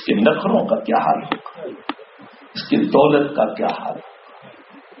کے نخروں کا کیا حال ہوگا، اس کی دولت کا کیا حال ہوگا،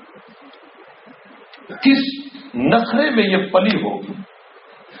 کس نخرے میں یہ پلی ہوگی،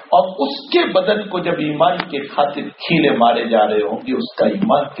 اور اس کے بدن کو جب ایمان کے خاطر کھیلے مارے جا رہے ہوں گے، اس کا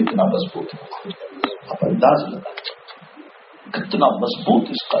ایمان کتنا مضبوط ہوگا، آپ انداز لگا کتنا مضبوط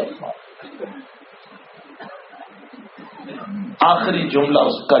اس کا ایمان۔ آخری جملہ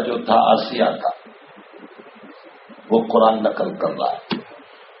اس کا جو تھا آسیہ کا، وہ قرآن نقل کر رہا ہے۔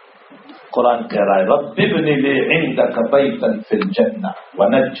 قرآن کہہ رہا ہے رب ابن لی عندک بیتا فی الجنہ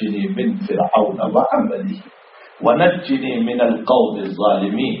ونجنی من فرعون وعملہ ونجنی من القوم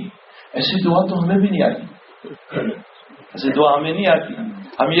الظالمین۔ ایسی دعا تو ہمیں بھی نہیں آتی، ایسی دعا ہمیں نہیں آتی۔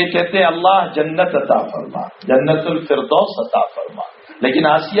 ہم یہ کہتے ہیں اللہ جنت عطا فرما، جنت الفردوس عطا فرما، لیکن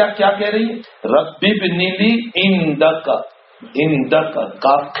آسیہ کیا کہہ رہی ہے؟ رب ابن لی عندک، عندک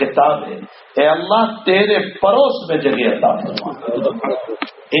کا خطاب ہے، اے اللہ تیرے پڑوس میں جگہ عطا فرما،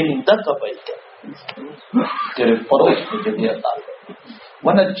 عندک بیت، تیرے پڑوس میں جگہ عطا فرما،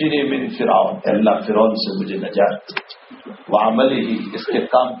 ونجنی من فرعون، اے اللہ فرعون سے مجھے نجات دے، وعملہ، اس کے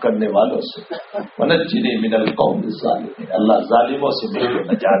کام کرنے والوں سے، ونجنی من القوم الظالمین، اللہ ظالموں سے مجھے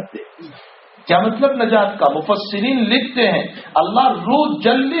نجات دے۔ کیا مطلب نجات کا؟ مفسرین لکھتے ہیں اللہ روح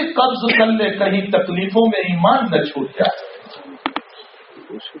جلدی قبض کر لے، کہیں تکلیفوں میں ایمان نہ چھوٹ جائے۔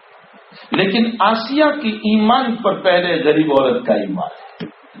 لیکن آسیہ کی ایمان پر پہلے غریب عورت کا ایمان ہے،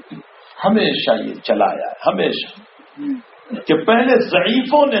 ہمیشہ یہ چلایا ہے، ہمیشہ کہ پہلے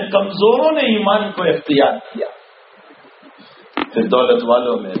ضعیفوں نے، کمزوروں نے ایمان کو اختیار کیا، پھر دولت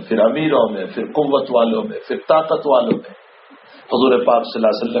والوں میں، پھر امیروں میں، پھر قوت والوں میں، پھر طاقت والوں میں۔ حضور پاک صلی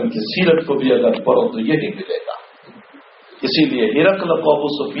اللہ علیہ وسلم کی سیرت کو بھی اگر پڑھو تو یہی ملے گا۔ اسی لیے ہرقل کو ابو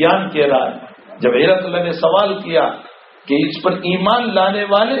سفیان کہہ رہا ہے، جب ہرقل نے سوال کیا کہ اس پر ایمان لانے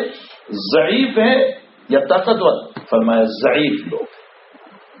والے ضعیف ہیں یا طاقتور، فرمایا ضعیف لوگ،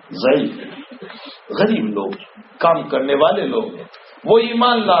 ضعیف غریب لوگ، کام کرنے والے لوگ ہیں، وہ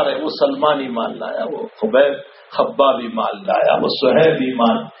ایمان لا رہے، وہ سلمان ایمان لایا، وہ خباب ایمان لایا، وہ صہیب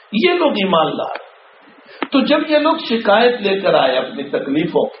ایمان، یہ لوگ ایمان لا رہے۔ تو جب یہ لوگ شکایت لے کر آئے اپنی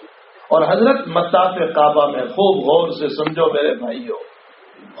تکلیفوں کی، اور حضرت مطاف کعبہ میں خوب غور سے سمجھو میرے بھائیوں،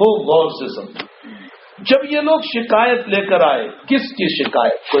 خوب غور سے سمجھو، جب یہ لوگ شکایت لے کر آئے، کس کی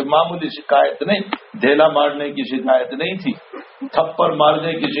شکایت؟ کوئی معمولی شکایت نہیں، ڈھیلا مارنے کی شکایت نہیں تھی، تھپڑ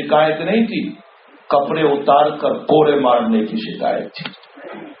مارنے کی شکایت نہیں تھی، کپڑے اتار کر کوڑے مارنے کی شکایت تھی،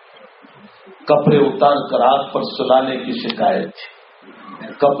 کپڑے اتار کر آگ پر سلانے کی شکایت تھی،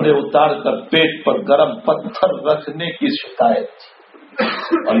 کپڑے اتار کر پیٹ پر گرم پتھر رکھنے کی شکایت تھی،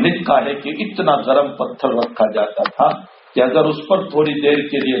 اور لکھا ہے کہ اتنا گرم پتھر رکھا جاتا تھا کہ اگر اس پر تھوڑی دیر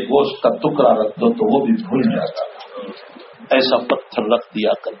کے لیے گوشت کا ٹکڑا رکھ دو تو وہ بھی بھول جاتا تھا، ایسا پتھر رکھ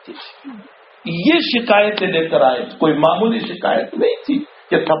دیا کرتی تھی۔ یہ شکایتیں لے کر آئے، کوئی معمولی شکایت نہیں تھی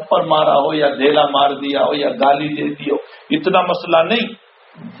کہ تھپڑ مارا ہو یا ڈھیلا مار دیا ہو یا گالی دے دی ہو، اتنا مسئلہ نہیں،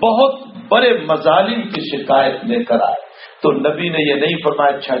 بہت بڑے مظالم کی شکایت لے کر آئے۔ تو نبی نے یہ نہیں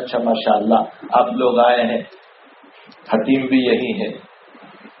فرمایا اچھا ماشاءاللہ آپ لوگ آئے ہیں، حتیم بھی یہی ہے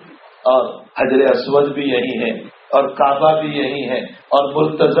اور حجر اسود بھی یہی ہے اور کعبہ بھی یہی ہے اور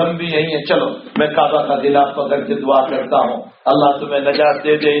ملتزم بھی یہی ہے، چلو میں کعبہ کا غلاف پکڑ کے دعا کرتا ہوں اللہ تمہیں نجات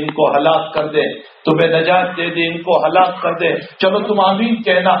دے دے، ان کو ہلاک کر دے، تمہیں نجات دے دے، ان کو ہلاک کر دے، چلو تم آمین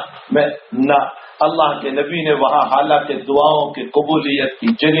کہنا۔ میں نہ، اللہ کے نبی نے وہاں حالانکہ دعاؤں کی قبولیت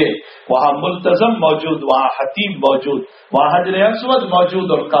کی جگہ وہاں ملتزم موجود، وہاں حتیم موجود، وہاں حجر اسود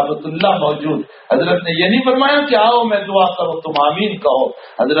موجود اور کعبۃ اللہ موجود، حضرت نے یہ نہیں فرمایا کہ آؤ میں دعا کرو تم آمین کہو،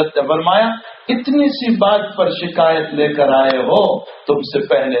 حضرت نے فرمایا اتنی سی بات پر شکایت لے کر آئے ہو، تم سے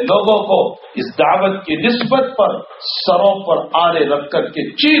پہلے لوگوں کو اس دعوت کی نسبت پر سروں پر آرے رکھ کر کے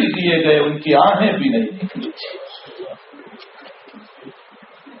چیر دیے گئے، ان کی آہیں بھی نہیں نکلی۔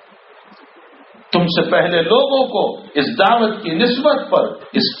 تم سے پہلے لوگوں کو اس دعوت کی نسبت پر،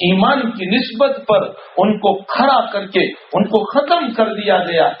 اس ایمان کی نسبت پر ان کو کھڑا کر کے ان کو ختم کر دیا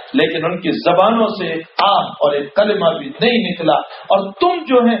گیا، لیکن ان کی زبانوں سے اور ایک کلمہ بھی نہیں نکلا، اور تم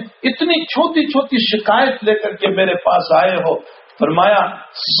جو ہے اتنی چھوٹی چھوٹی شکایت لے کر کے میرے پاس آئے ہو۔ فرمایا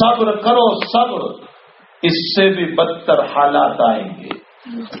صبر کرو، صبر، اس سے بھی بدتر حالات آئیں گے،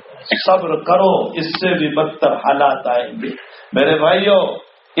 صبر کرو، اس سے بھی بدتر حالات آئیں گے۔ میرے بھائیوں،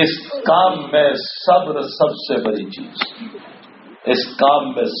 اس کام میں صبر سب سے بڑی چیز، اس کام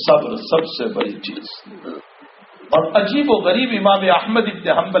میں صبر سب سے بڑی چیز۔ اور عجیب و غریب امام احمد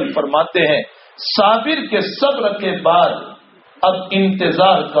بن حنبل فرماتے ہیں صابر کے صبر کے بعد اب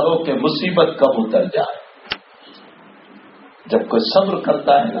انتظار کرو کہ مصیبت کب اتر جائے۔ جب کوئی صبر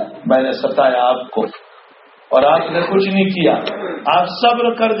کرتا ہے نا، میں نے ستایا آپ کو اور آپ نے کچھ نہیں کیا، آپ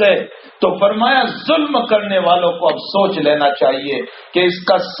صبر کر گئے، تو فرمایا ظلم کرنے والوں کو اب سوچ لینا چاہیے کہ اس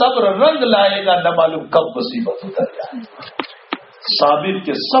کا صبر رنگ لائے گا، نہ معلوم کب مصیبت اتر جائے۔ صابر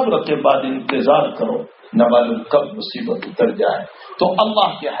کے صبر کے بعد انتظار کرو، نہ معلوم کب مصیبت اتر جائے۔ تو اللہ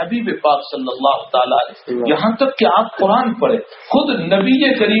کے حبیب پاک صلی اللہ تعالیٰ علیہ، یہاں تک کہ آپ قرآن پڑھے، خود نبی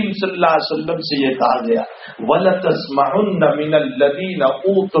کریم صلی اللہ علیہ وسلم سے یہ کہا گیا وَلَتَسْمَعُنَّ مِنَ الَّذِينَ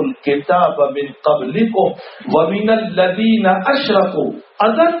أُوتُوا الْكِتَابَ مِنْ قَبْلِكُمْ وَمِنَ الَّذِينَ أَشْرَكُوا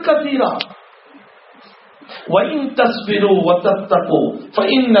أَذًى كَثِيرًا وَإِن تَصْبِرُوا وَتَتَّقُوا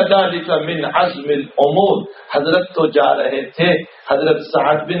فَإِنَّ ذَلِكَ مِنْ عَزْمِ الْأُمُورِ۔ حضرت تو جا رہے تھے حضرت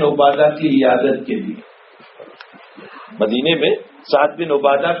سعد بن عبادہ کی عیادت کے لیے، مدینے میں سعد بن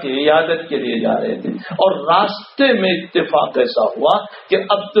عبادہ کی عیادت کے لیے جا رہے تھے، اور راستے میں اتفاق ایسا ہوا کہ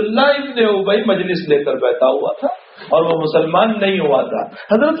عبداللہ ابن ابی مجلس لے کر بیٹھا ہوا تھا اور وہ مسلمان نہیں ہوا تھا۔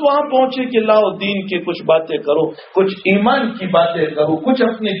 حضرت وہاں پہنچے کہ لاؤ دین کی کچھ باتیں کرو، کچھ ایمان کی باتیں کرو، کچھ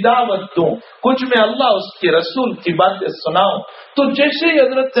اپنی دعوت دوں، کچھ میں اللہ اس کے رسول کی باتیں سناؤں۔ تو جیسے ہی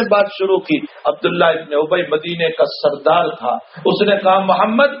حضرت نے بات شروع کی، عبداللہ ابن ابی مدینے کا سردار تھا، اس نے کہا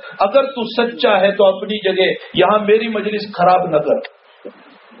محمد اگر تو سچا ہے تو اپنی جگہ یہاں میری مجلس خراب نہ کر،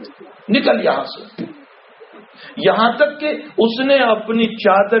 نکل یہاں سے۔ یہاں تک کہ اس نے اپنی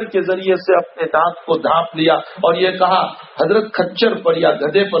چادر کے ذریعے سے اپنے دانت کو ڈھانپ لیا اور یہ کہا، حضرت کھچر پر یا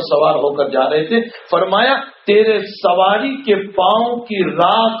گدھے پر سوار ہو کر جا رہے تھے، فرمایا تیرے سواری کے پاؤں کی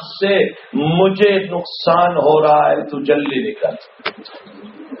راکھ سے مجھے نقصان ہو رہا ہے، تو جلدی نکل۔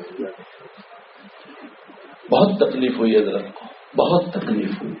 بہت تکلیف ہوئی حضرت کو، بہت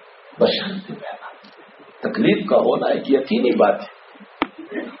تکلیف ہوئی، بشرط تکلیف کا ہونا ایک یقینی بات ہے۔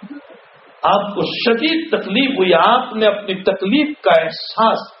 آپ کو شدید تکلیف ہوئی، آپ نے اپنی تکلیف کا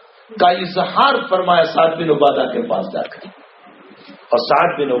احساس کا اظہار فرمایا سعد بن عبادہ کے پاس جا کر، اور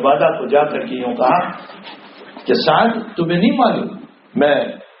سعد بن عبادہ کو جا کر کے یوں کہا کہ سعد تمہیں نہیں معلوم، میں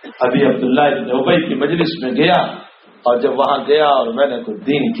ابھی عبداللہ ابن ابی کی مجلس میں گیا، اور جب وہاں گیا اور میں نے کچھ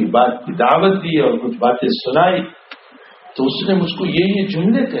دین کی بات کی دعوت دی اور کچھ باتیں سنائی، تو اس نے مجھ کو یہ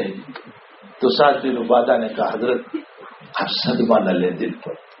جملے کہے۔ تو سعد بن عبادہ نے کہا حضرت آپ صدمہ نہ لیں دل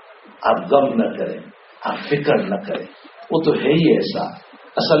پر، آپ غم نہ کریں، آپ فکر نہ کریں، وہ تو ہے ہی ایسا،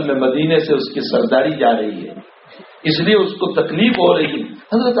 اصل میں مدینے سے اس کی سرداری جا رہی ہے، اس لیے اس کو تکلیف ہو رہی ہے،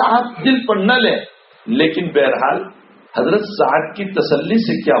 حضرت آپ دل پر نہ لیں۔ لیکن بہرحال حضرت سعد کی تسلی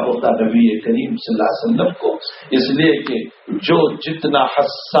سے کیا ہوتا نبی کریم صلی اللہ علیہ وسلم کو، اس لیے کہ جو جتنا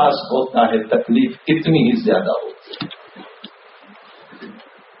حساس ہوتا ہے تکلیف اتنی ہی زیادہ ہوتی ہے،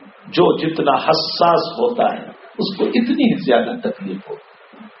 جو جتنا حساس ہوتا ہے اس کو اتنی ہی زیادہ تکلیف ہوتی ہے۔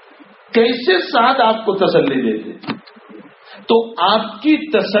 کیسے سعد آپ کو تسلی دیتے؟ تو آپ کی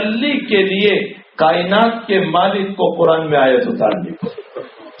تسلی کے لیے کائنات کے مالک کو قرآن میں آیت اتارنی پڑی،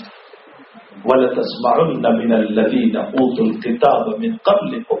 وَلَتَسْمَعُنَّ مِنَ الَّذِينَ أُوتُوا الْكِتَابَ مِنْ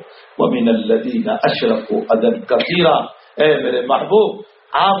قَبْلِكُمْ وَمِنَ الَّذِينَ أَشْرَكُوا أَذًى كَثِيرًا۔ اے میرے محبوب،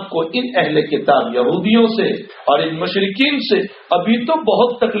 آپ کو ان اہل کتاب یہودیوں سے اور ان مشرکین سے ابھی تو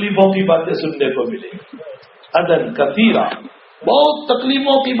بہت تکلیفوں کی باتیں سننے کو ملیں گی، اذًى كثيرا، بہت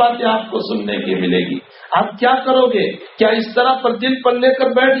تکلیفوں کی باتیں آپ کو سننے کی ملے گی۔ آپ کیا کرو گے؟ کیا اس طرح پر دل پر لے کر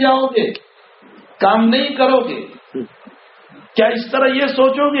بیٹھ جاؤ گے؟ کام نہیں کرو گے؟ کیا اس طرح یہ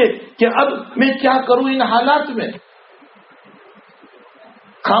سوچو گے کہ اب میں کیا کروں ان حالات میں؟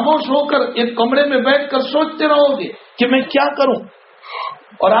 خاموش ہو کر ایک کمرے میں بیٹھ کر سوچتے رہو گے کہ میں کیا کروں،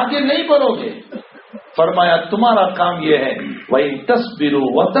 اور آگے نہیں بڑھو گے۔ فرمایا تمہارا کام یہ ہے وَإِن تَصْبِرُوا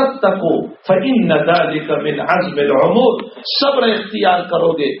وَتَتَّقُوا فَإِنَّ ذَلِكَ مِنْ عَزْمِ الْأُمُورِ، صبر اختیار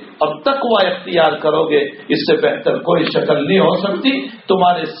کرو گے اور تقوی اختیار کرو گے، اس سے بہتر کوئی شکل نہیں ہو سکتی۔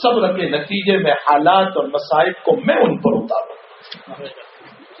 تمہارے صبر کے نتیجے میں حالات اور مصائب کو میں ان پر اتاروں۔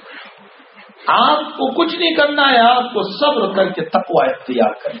 آپ کو کچھ نہیں کرنا ہے، آپ کو صبر کر کے تقوی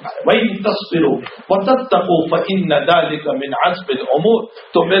اختیار کرنا ہے. وَإِن تَصْبِرُوا وَتَتَّقُوا فَإِنَّ ذَلِكَ مِنْ عَزْمِ الْأُمُورِ.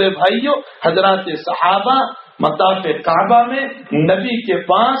 تو میرے بھائیوں، حضرات صحابہ مطاف کعبہ میں نبی کے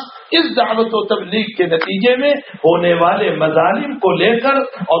پاس اس دعوت و تبلیغ کے نتیجے میں ہونے والے مظالم کو لے کر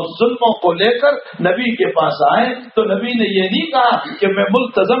اور ظلموں کو لے کر نبی کے پاس آئے تو نبی نے یہ نہیں کہا کہ میں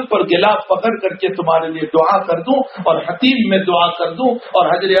ملتزم پر غلاف پکڑ کر کے تمہارے لیے دعا کر دوں اور حتیم میں دعا کر دوں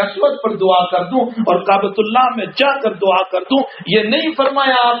اور حجر اسود پر دعا کر دوں اور کعبۃ اللہ میں جا کر دعا کر دوں. یہ نہیں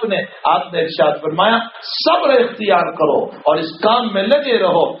فرمایا آپ نے ارشاد فرمایا صبر اختیار کرو اور اس کام میں لگے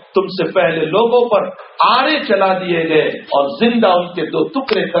رہو. تم سے پہلے لوگوں پر آڑے چلا دیے گئے اور زندہ ان کے 2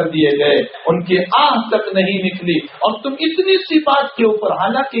 ٹکڑے کر دیے گئے، ان کی آہ تک نہیں نکلی، اور تم اتنی سی بات کے اوپر،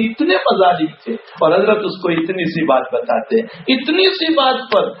 حالانکہ اتنے مظالم تھے اور حضرت اس کو اتنی سی بات بتاتے، اتنی سی بات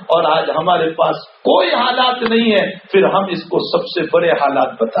پر، اور آج ہمارے پاس کوئی حالات نہیں ہے پھر ہم اس کو سب سے بڑے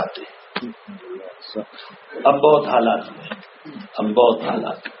حالات بتاتے ہیں. اب بہت حالات ہیں، ہم بہت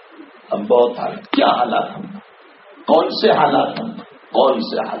حالات کیا حالات ہم، کون سے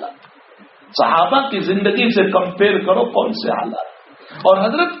حالات صحابہ کی زندگی سے کمپیئر کرو، کون سے حالات. اور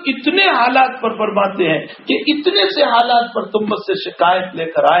حضرت اتنے حالات پر فرماتے ہیں کہ اتنے سے حالات پر تم مجھ سے شکایت لے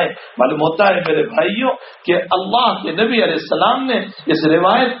کر آئے. معلوم ہوتا ہے میرے بھائیوں کہ اللہ کے نبی علیہ السلام نے اس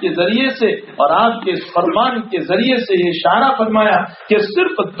روایت کے ذریعے سے اور آپ کے اس فرمان کے ذریعے سے یہ اشارہ فرمایا کہ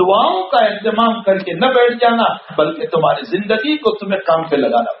صرف دعاؤں کا اہتمام کر کے نہ بیٹھ جانا، بلکہ تمہاری زندگی کو تمہیں کام پہ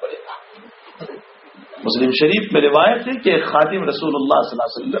لگانا پڑے گا. مسلم شریف میں روایت ہے کہ ایک خادم رسول اللہ صلی اللہ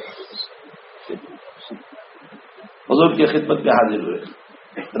علیہ وسلم حضور کی خدمت میں حاضر ہوئے.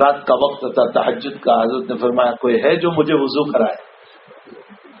 رات کا وقت تھا، تہجد کا. حضرت نے فرمایا کوئی ہے جو مجھے وضو کرائے؟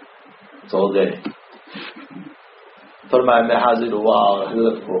 تو ہو گئے. فرمایا میں حاضر ہوا اور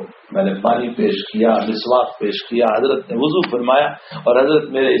حضرت کو میں نے پانی پیش کیا، مسواک پیش کیا. حضرت نے وضو فرمایا اور حضرت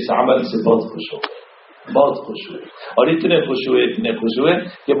میرے اس عمل سے بہت خوش ہو گئے، بہت خوش ہوئے. اور اتنے خوش ہوئے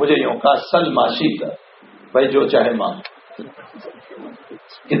کہ مجھے یوں کہا سل ماشی کر، بھائی جو چاہے مانگ.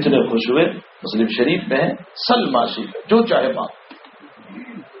 اتنے خوش ہوئے. مسلم شریف میں ہے سل ماشی کر، جو چاہے مانگ.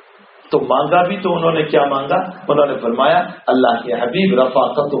 تو مانگا بھی تو انہوں نے کیا مانگا؟ انہوں نے فرمایا اللہ کے حبیب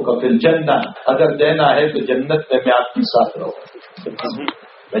رفاقتوں کا فی الجنہ، اگر دینا ہے تو جنت میں آپ کے ساتھ رہوں،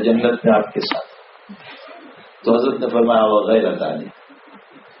 میں جنت میں آپ کے ساتھ. تو حضرت نے فرمایا وغیر ادانی،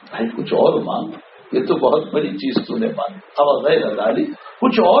 بھائی کچھ اور مانگ، یہ تو بہت بڑی چیز تو نے مانگی. اب غیر ادانی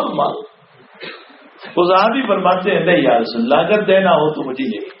کچھ اور مانگ. وہ صحابی فرماتے ہیں نہیں یا رسول اللہ اگر دینا ہو تو مجھے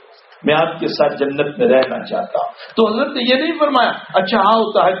یہی، میں آپ کے ساتھ جنت میں رہنا چاہتا ہوں. تو حضرت نے یہ نہیں فرمایا اچھا آؤ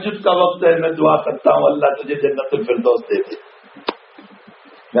تہجد کا وقت ہے میں دعا کرتا ہوں اللہ تجھے جنت الفردوس دے دے.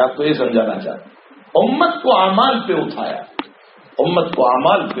 میں آپ کو یہ سمجھانا چاہتا ہوں امت کو اعمال پہ اٹھایا، امت کو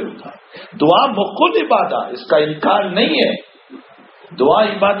اعمال پہ اٹھایا. دعا خود عبادت، اس کا انکار نہیں ہے. دعا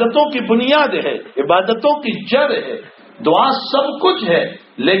عبادتوں کی بنیاد ہے، عبادتوں کی جڑ ہے. دعا سب کچھ ہے،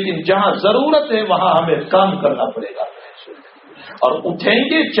 لیکن جہاں ضرورت ہے وہاں ہمیں کام کرنا پڑے گا. اور اٹھیں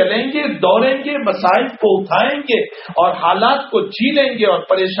گے، چلیں گے، دوڑیں گے، مسائل کو اٹھائیں گے اور حالات کو جھیلیں گے اور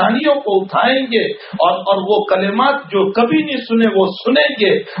پریشانیوں کو اٹھائیں گے اور وہ کلمات جو کبھی نہیں سنے وہ سنیں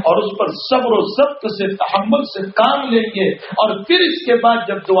گے اور اس پر صبر و ضبط سے تحمل سے کام لیں گے. اور پھر اس کے بعد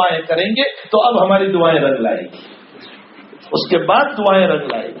جب دعائیں کریں گے تو اب ہماری دعائیں رنگ لائیں گی، اس کے بعد دعائیں رنگ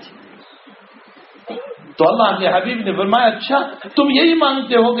لائیں گی. تو اللہ کے حبیب نے فرمایا اچھا تم یہی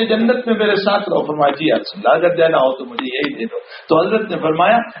مانگتے ہو کہ جنت میں میرے ساتھ رہو؟ فرمایا جی اللہ اگر دینا ہو تو مجھے یہی دے دو. تو حضرت نے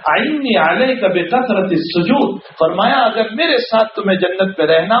فرمایا اعنی علیک بکثرۃ السجود، فرمایا اگر میرے ساتھ تمہیں جنت میں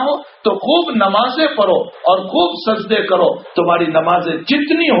رہنا ہو تو خوب نمازیں پڑھو اور خوب سجدے کرو. تمہاری نمازیں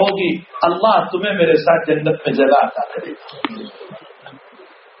جتنی ہوگی اللہ تمہیں میرے ساتھ جنت میں جگہ عطا کرے گا.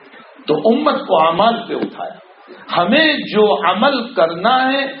 تو امت کو اعمال پہ اٹھایا. ہمیں جو عمل کرنا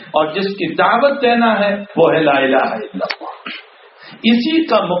ہے اور جس کی دعوت دینا ہے وہ ہے لا الہ الا اللہ. اسی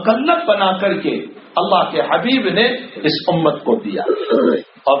کا مکلف بنا کر کے اللہ کے حبیب نے اس امت کو دیا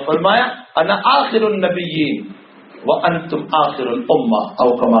اور فرمایا انا آخر النبیین وانتم آخر الامہ او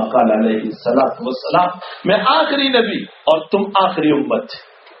کما قال علیہ الصلوۃ والسلام، میں آخری نبی اور تم آخری امت.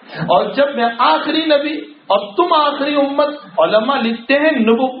 اور جب میں آخری نبی اور تم آخری امت، علماء لکھتے ہیں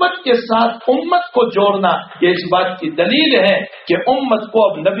نبوت کے ساتھ امت کو جوڑنا یہ اس بات کی دلیل ہے کہ امت کو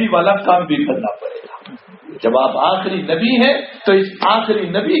اب نبی والا کام بھی کرنا پڑے گا. جب آپ آخری نبی ہیں تو اس آخری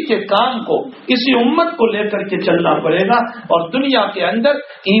نبی کے کام کو اسی امت کو لے کر کے چلنا پڑے گا اور دنیا کے اندر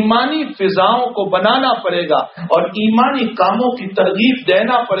ایمانی فضاؤں کو بنانا پڑے گا اور ایمانی کاموں کی ترغیب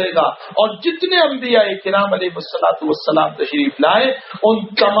دینا پڑے گا. اور جتنے انبیاء کرام علیہ الصلوۃ والسلام تشریف لائے ان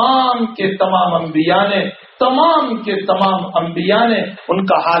تمام کے تمام انبیاء نے ان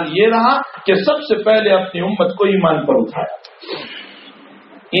کا حال یہ رہا کہ سب سے پہلے اپنی امت کو ایمان پر اٹھایا.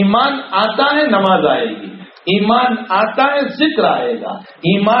 ایمان آتا ہے نماز آئے گی، ایمان آتا ہے ذکر آئے گا،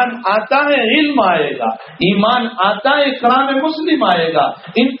 ایمان آتا ہے علم آئے گا، ایمان آتا ہے اکرام مسلم آئے گا.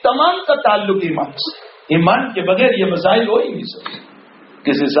 ان تمام کا تعلق ایمان سے. ایمان کے بغیر یہ مسائل ہو ہی نہیں سکتے.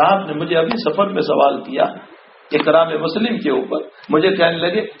 کسی صاحب نے مجھے ابھی سفر میں سوال کیا اکرام مسلم کے اوپر. مجھے کہنے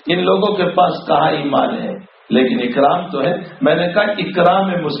لگے ان لوگوں کے پاس کہاں ایمان ہے، لیکن اکرام تو ہے. میں نے کہا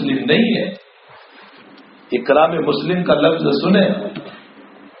اکرام مسلم نہیں ہے. اکرام مسلم کا لفظ سنیں،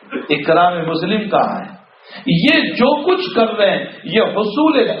 اکرام مسلم کہاں ہے؟ یہ جو کچھ کر رہے ہیں یہ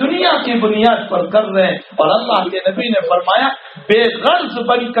حصول دنیا کی بنیاد پر کر رہے ہیں. اور اللہ کے نبی نے فرمایا بے غرض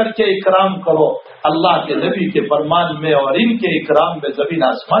بن کر کے اکرام کرو. اللہ کے نبی کے فرمان میں اور ان کے اکرام میں زمین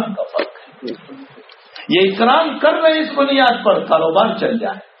آسمان کا فرق ہے. یہ اکرام کر رہے ہیں اس بنیاد پر کاروبار چل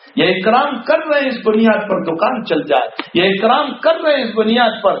جائے، یہ اکرام کر رہے ہیں اس بنیاد پر دکان چل جائے، یہ اکرام کر رہے ہیں اس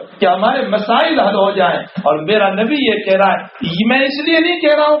بنیاد پر کہ ہمارے مسائل حل ہو جائیں. اور میرا نبی یہ کہہ رہا ہے، میں اس لیے نہیں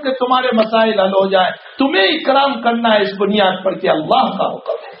کہہ رہا ہوں کہ تمہارے مسائل حل ہو جائیں، تمہیں اکرام کرنا ہے اس بنیاد پر کہ اللہ کا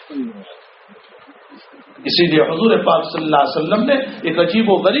حکم ہے. اسی لیے حضور پاک صلی اللہ علیہ وسلم نے ایک عجیب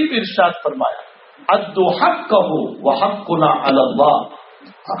و غریب ارشاد فرمایا، ادو حقہ وحقنا علی اللہ.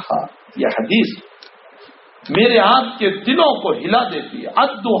 یہ حدیث میرے آپ کے دلوں کو ہلا دیتی ہے.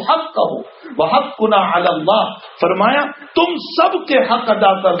 ادو حقہ وحقنا علی اللہ. فرمایا تم سب کے حق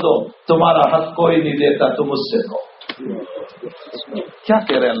ادا کر دو، تمہارا حق کوئی نہیں دیتا، تم اس سے دو. کیا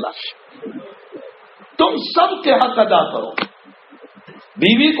کہہ رہے اللہ؟ تم سب کے حق ادا کرو.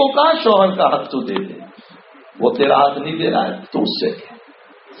 بیوی کو کہا شوہر کا حق تو دے دے، وہ تیرا حق نہیں دے رہا ہے تو اس سے کہہ.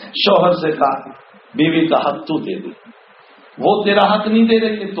 شوہر سے کہا بیوی کا حق تو دے دے، وہ تیرا حق نہیں دے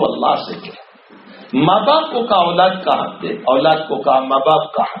رہی ہے تو اللہ سے کہہ. ماں باپ کو کہا اولاد کا حق دے، اولاد کو کہا ماں باپ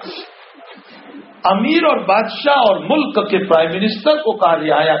کا حق. امیر اور بادشاہ اور ملک کے پرائم منسٹر کو کہا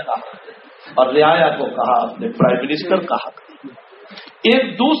رعایا کا حق دے، اور رعایا کو کہا اپنے پرائم منسٹر کا حق دے.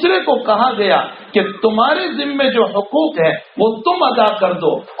 ایک دوسرے کو کہا گیا کہ تمہارے ذمے جو حقوق ہیں وہ تم ادا کر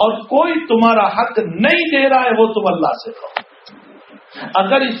دو، اور کوئی تمہارا حق نہیں دے رہا ہے وہ تم اللہ سے کہو.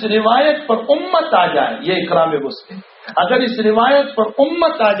 اگر اس روایت پر امت آ جائے، یہ اکرام مسلم، اگر اس روایت پر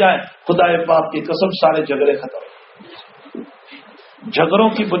امت آ جائے، خدا پاک کی قسم سارے جھگڑے ختم. جھگڑوں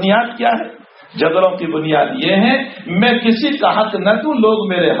کی بنیاد کیا ہے؟ جھگڑوں کی بنیاد یہ ہے میں کسی کا حق نہ دوں، لوگ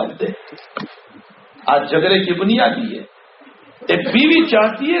میرے حق دیں. آج جھگڑے کی بنیاد یہ ہے. ایک بیوی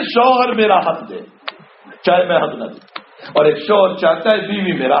چاہتی ہے شوہر میرا حق دے چاہے میں حق نہ دوں، اور ایک شوہر چاہتا ہے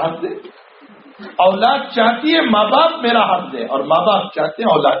بیوی میرا حق دے. اولاد چاہتی ہے ماں باپ میرا حق دے، اور ماں باپ چاہتے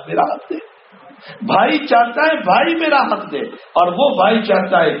ہیں اولاد میرا حق دے. بھائی چاہتا ہے بھائی میرا حق دے، اور وہ بھائی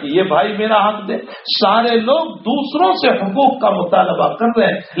چاہتا ہے کہ یہ بھائی میرا حق دے. سارے لوگ دوسروں سے حقوق کا مطالبہ کر رہے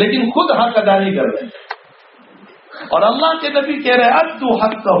ہیں لیکن خود حق ادا نہیں کر رہے. اور اللہ کے نبی کہہ رہے ادو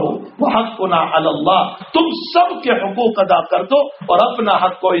حق کہو وحقنا علی اللہ. تم سب کے حقوق ادا کر دو، اور اپنا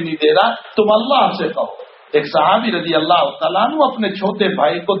حق کوئی نہیں دے رہا، تم اللہ سے کہو. ایک صحابی رضی اللہ تعالیٰ عنہ اپنے چھوٹے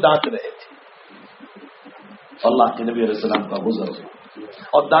بھائی کو ڈانٹ رہے تھے. اللہ کے نبی علیہ السلام کا گزر ہوا،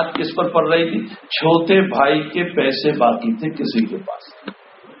 اور دانت کس پر پڑ رہی تھی؟ چھوٹے بھائی کے پیسے باقی تھے کسی کے پاس،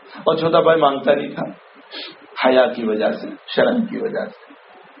 اور چھوٹا بھائی مانگتا نہیں تھا، حیا کی وجہ سے، شرم کی وجہ سے.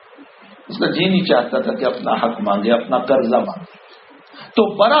 اس کا جی نہیں چاہتا تھا کہ اپنا حق مانگے، اپنا قرضہ مانگے. تو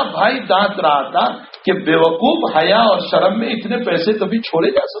بڑا بھائی ڈانٹ رہا تھا کہ بیوقوف، حیا اور شرم میں اتنے پیسے کبھی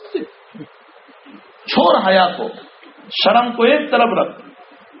چھوڑے جا سکتے؟ چھوڑ حیا کو، شرم کو ایک طرف رکھ،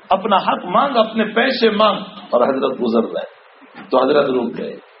 اپنا حق مانگ، اپنے پیسے مانگ. اور حضرت گزر رہے تو حضرت رک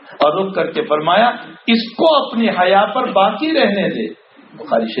گئے، اور رک کر کے فرمایا اس کو اپنی حیا پر باقی رہنے دے.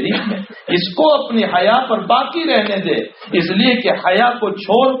 بخاری شریف میں اس کو اپنی حیا پر باقی رہنے دے، اس لیے کہ حیا کو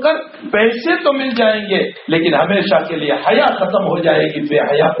چھوڑ کر پیسے تو مل جائیں گے لیکن ہمیشہ کے لیے حیا ختم ہو جائے گی، بے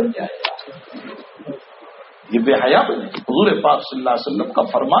حیا بن جائے گا. یہ بے حیا بنے. حضور پاک صلی اللہ علیہ وسلم کا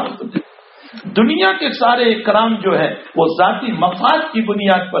فرمان تو دیکھو. دنیا کے سارے اکرام جو ہے وہ ذاتی مفاد کی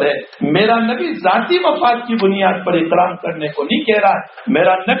بنیاد پر ہے. میرا نبی ذاتی مفاد کی بنیاد پر اکرام کرنے کو نہیں کہہ رہا ہے.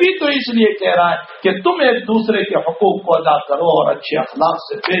 میرا نبی تو اس لیے کہہ رہا ہے کہ تم ایک دوسرے کے حقوق کو ادا کرو اور اچھے اخلاق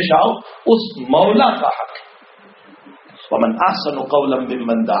سے پیش آؤ. اس مولا کا حق ہے. ومن احسن قولا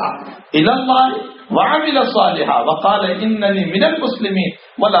ممن دعا الى الله وعمل صالحا وقال انني من المسلمين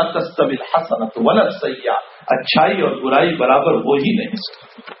ولا تستوي الحسنة ولا السيئة. اچھائی اور برائی برابر ہو ہی نہیں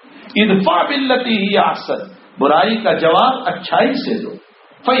سکتی. ادفع باللتی ہی احسن، برائی کا جواب اچھائی سے دو.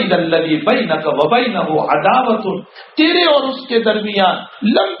 فإذا الذي بينك وبينه عداوة، تیرے اور اس کے درمیان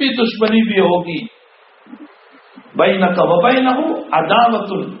لمبی دشمنی بھی ہوگی. بينك وبينه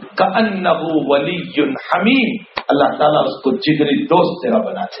عداوة كأنه ولي حميم، اللہ تعالیٰ اس کو جگری دوست تیرا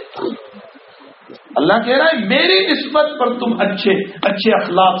بنا دے. اللہ کہہ رہا ہے میری نسبت پر تم اچھے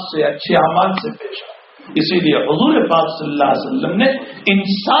اخلاق سے، اچھے اعمال سے پیش آؤ. اسی لیے حضور پاک صلی اللہ علیہ وسلم نے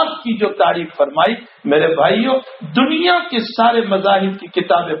انصاف کی جو تعریف فرمائی، میرے بھائیوں دنیا کے سارے مذاہب کی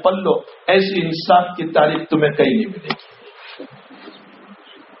کتابیں پڑھ لو، ایسی انصاف کی تعریف تمہیں کہیں نہیں ملے گی۔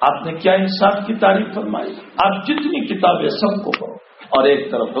 آپ نے کیا انصاف کی تعریف فرمائی؟ آپ جتنی کتابیں سب کو پڑھو، اور ایک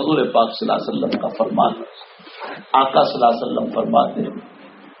طرف حضور پاک صلی اللہ علیہ وسلم کا فرمان، آقا صلی اللہ علیہ وسلم فرماتے ہیں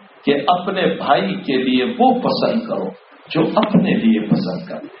کہ اپنے بھائی کے لیے وہ پسند کرو جو اپنے لیے پسند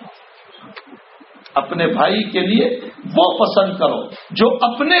کرتے ہو، اپنے بھائی کے لیے وہ پسند کرو جو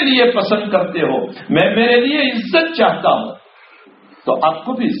اپنے لیے پسند کرتے ہو۔ میں میرے لیے عزت چاہتا ہوں تو آپ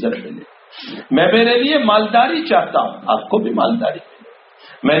کو بھی عزت ملے، میں میرے لیے مالداری چاہتا ہوں آپ کو بھی مالداری ملے،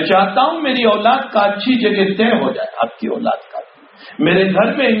 میں چاہتا ہوں میری اولاد کا اچھی جگہ طے ہو جائے، آپ کی اولاد کا، میرے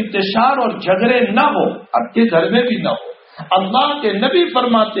گھر میں انتشار اور جھگڑے نہ ہو، آپ کے گھر میں بھی نہ ہو۔ اللہ کے نبی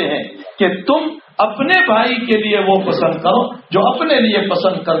فرماتے ہیں کہ تم اپنے بھائی کے لیے وہ پسند کرو جو اپنے لیے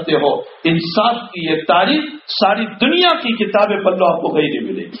پسند کرتے ہو۔ انصاف کی یہ تعریف ساری دنیا کی کتابیں پڑھ لو، آپ کو کہیں نہیں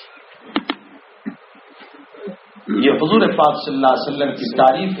ملے گی۔ یہ حضور پاک صلی اللہ علیہ وسلم کی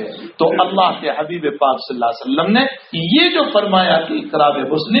تعریف ہے۔ تو اللہ کے حبیب پاک صلی اللہ علیہ وسلم نے یہ جو فرمایا کہ اکرام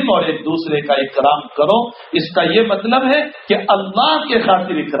مسلم اور ایک دوسرے کا اکرام کرو، اس کا یہ مطلب ہے کہ اللہ کے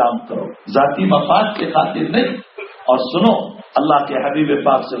خاطر اکرام کرو، ذاتی مفاد کے خاطر نہیں۔ اور سنو، اللہ کے حبیب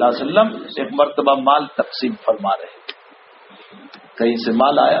پاک صلی اللہ علیہ وسلم ایک مرتبہ مال تقسیم فرما رہے، کہیں سے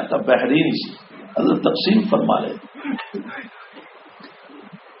مال آیا تھا بحرین سے، حضرت تقسیم فرما رہے،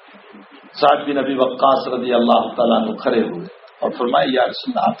 سعد بن ابی وقاص رضی اللہ تعالیٰ عنہ کھڑے ہوئے اور فرمایا یا رسول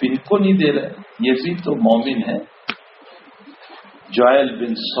اللہ آپ ان کو نہیں دے رہے، یہ بھی تو مومن ہے۔ جعیل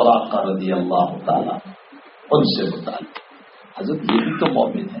بن سراقہ رضی اللہ تعالیٰ ان سے متعلق، حضرت یہ بھی تو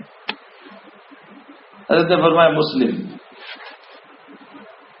مومن ہے۔ حضرت نے فرمایا مسلم،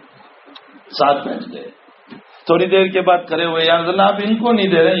 ساتھ بیٹھ گئے، تھوڑی دیر کے بعد کھڑے ہوئے، یا رسول اللہ آپ ان کو نہیں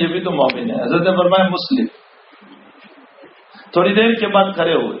دے رہے، یہ بھی تو مومن ہے۔ حضرت نے فرمایا مسلم، تھوڑی دیر کے بعد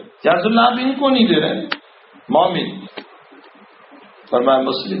کھڑے ہوئے، یا رسول اللہ آپ ان کو نہیں دے رہے، مومن، فرمایا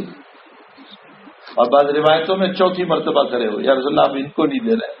مسلم، اور بعض روایتوں میں چوتھی مرتبہ کھڑے ہوئے، یا رسول اللہ آپ ان کو نہیں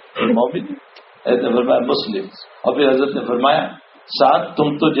دے رہے، مومن، حضرت نے فرمایا مسلم، اور پھر حضرت نے فرمایا ساتھ تم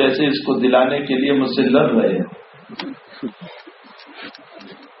تو جیسے اس کو دلانے کے لیے مجھ سے لڑ رہے ہو۔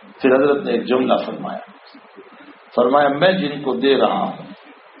 پھر حضرت نے ایک جملہ فرمایا میں جن کو دے رہا ہوں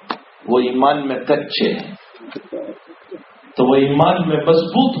وہ ایمان میں کچے ہیں، تو وہ ایمان میں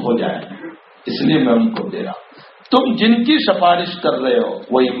مضبوط ہو جائیں، اس لیے میں ان کو دے رہا ہوں۔ تم جن کی سفارش کر رہے ہو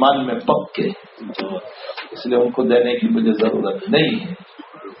وہ ایمان میں پکے، اس لیے ان کو دینے کی مجھے ضرورت نہیں ہے۔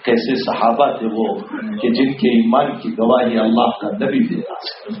 کیسے صحابہ تھے وہ کہ جن کے ایمان کی گواہی اللہ کا نبی دے رہا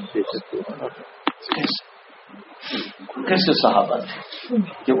ہے، کیسے صحابہ تھے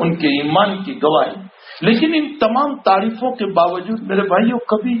کہ ان کے ایمان کی گواہی۔ لیکن ان تمام تعریفوں کے باوجود میرے بھائیوں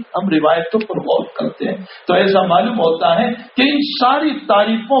کبھی ہم روایتوں پر غور کرتے ہیں تو ایسا معلوم ہوتا ہے کہ ان ساری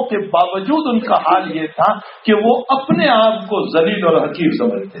تعریفوں کے باوجود ان کا حال یہ تھا کہ وہ اپنے آپ کو ذلیل اور حقیر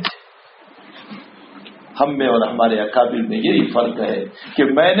سمجھتے تھے۔ ہم میں اور ہمارے اکابر میں یہی فرق ہے کہ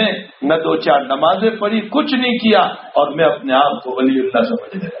میں نے نہ دو چار نمازیں پڑھی، کچھ نہیں کیا، اور میں اپنے آپ کو ولی اللہ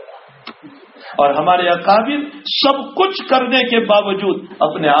سمجھنے لگا، اور ہمارے اکابر سب کچھ کرنے کے باوجود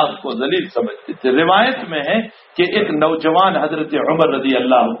اپنے آپ کو ذلیل سمجھتے تھے۔ روایت میں ہے کہ ایک نوجوان حضرت عمر رضی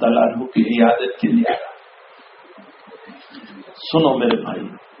اللہ تعالیٰ عنہ کی عیادت کے لیے آیا۔ سنو میرے بھائی،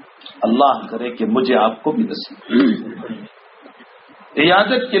 اللہ کرے کہ مجھے آپ کو بھی نصیب،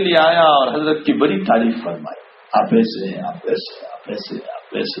 عیادت کے لیے آیا اور حضرت کی بڑی تعریف فرمائی، آپ ایسے ہیں، آپ ایسے ہیں، آپ ایسے ہیں،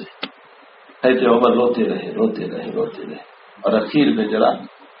 آپ ایسے ہیں۔ حضرت عمر روتے رہے اور اخیر میں ذرا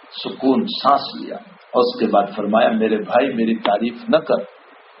سکون سانس لیا، اور اس کے بعد فرمایا میرے بھائی میری تعریف نہ کر۔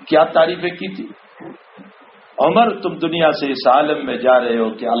 کیا تعریفیں کی تھی؟ عمر تم دنیا سے اس عالم میں جا رہے ہو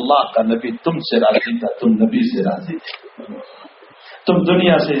کہ اللہ کا نبی تم سے راضی تھا، تم نبی سے راضی تھے۔ تم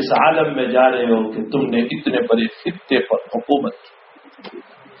دنیا سے اس عالم میں جا رہے ہو کہ تم نے اتنے بڑے خطے پر حکومت کی۔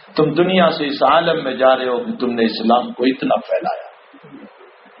 تم دنیا سے اس عالم میں جا رہے ہو کہ تم نے اسلام کو اتنا پھیلایا۔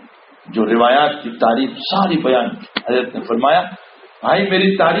 جو روایات کی تعریف ساری بیان کی، حضرت نے فرمایا بھائی میری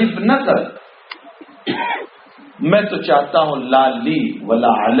تعریف نہ کر، میں تو چاہتا ہوں لا لی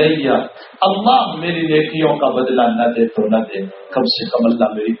ولا علیہ، اللہ میری نیکیوں کا بدلہ نہ دے تو نہ دے، کم سے کم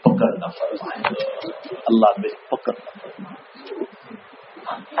اللہ میری پکڑ نہ فرمائے، اللہ میری پکڑ نہ فرمائے۔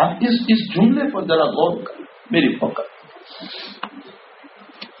 آپ اس جملے پر ذرا غور کریں، میری پکڑ۔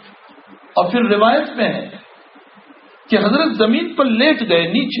 اور پھر روایت میں ہے کہ حضرت زمین پر لیٹ گئے،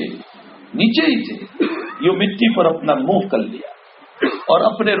 نیچے ہی تھے، یوں مٹی پر اپنا منہ کر لیا اور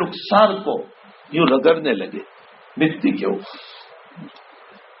اپنے رخسار کو یوں رگڑنے لگے مٹی کے اوپر،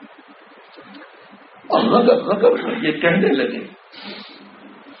 اور رگڑ یہ کہنے لگے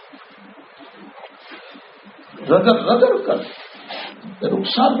رگڑ رگڑ کر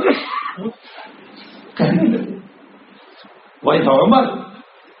رخسار کہنے لگے وہی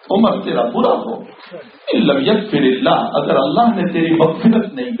عمر تیرا برا ہو لم یغفر اللہ، اگر اللہ نے تیری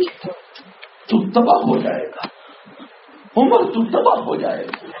مغفرت نہیں کی تو تباہ ہو جائے گا عمر، تو تباہ ہو جائے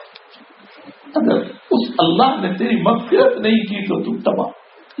گا، اگر اس اللہ نے تیری مغفرت نہیں کی تو تو تباہ۔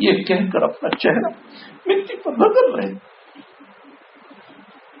 یہ کہہ کر اپنا چہرہ مٹی پر رگڑ رہے،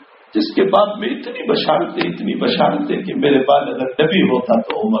 جس کے بعد میں اتنی بشارتیں کہ میرے بعد اگر نبی ہوتا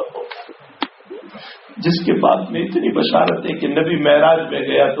تو عمر ہوتا، جس کے بعد میں اتنی بشارتیں کہ نبی معراج میں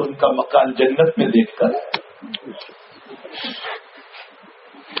گیا تو ان کا مکان جنت میں دیکھ کر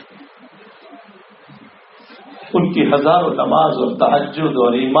ان کی ہزاروں نماز اور تہجد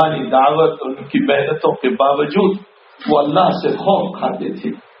اور ایمانی دعوت اور ان کی محنتوں کے باوجود وہ اللہ سے خوف کھاتے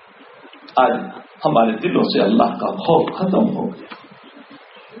تھے۔ آج ہمارے دلوں سے اللہ کا خوف ختم ہو گیا،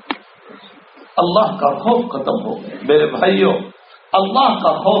 اللہ کا خوف ختم ہو گیا۔ میرے بھائیوں، اللہ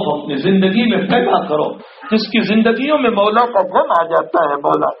کا خوف اپنی زندگی میں پیدا کرو۔ جس کی زندگیوں میں مولا کا غم آ جاتا ہے،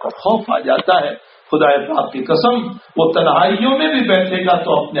 مولا کا خوف آ جاتا ہے، خدا پاک کی قسم وہ تنہائیوں میں بھی بیٹھے گا تو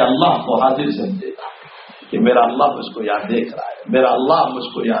اپنے اللہ کو حاضر سمجھے گا کہ میرا اللہ مجھ کو یہاں دیکھ رہا ہے، میرا اللہ مجھ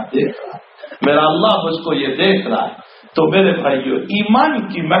کو یہاں دیکھ رہا ہے، میرا اللہ مجھ کو یہ دیکھ رہا ہے۔ تو میرے بھائیوں، ایمان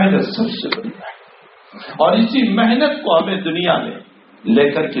کی محنت سب سے بڑی ہے اور اسی محنت کو ہمیں دنیا میں لے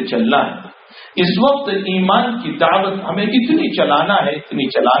کر کے چلنا ہے۔ اس وقت ایمان کی دعوت ہمیں اتنی چلانا ہے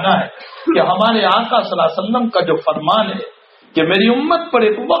کہ ہمارے آقا صلی اللہ علیہ وسلم کا جو فرمان ہے کہ میری امت پر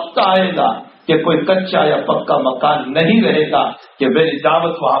ایک وقت آئے گا کہ کوئی کچا یا پکا مکان نہیں رہے گا کہ میری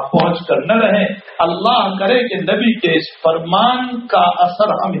دعوت وہاں پہنچ کر نہ رہے۔ اللہ کرے کہ نبی کے اس فرمان کا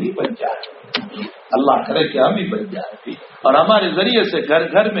اثر ہم ہی بن جائے، اللہ کرے کہ ہم ہی بن جائے اور ہمارے ذریعے سے گھر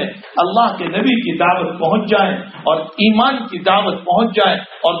گھر میں اللہ کے نبی کی دعوت پہنچ جائے اور ایمان کی دعوت پہنچ جائے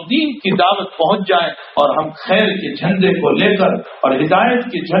اور دین کی دعوت پہنچ جائے اور ہم خیر کے جھنڈے کو لے کر اور ہدایت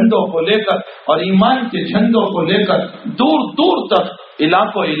کے جھنڈوں کو لے کر اور ایمان کے جھنڈوں کو لے کر دور دور تک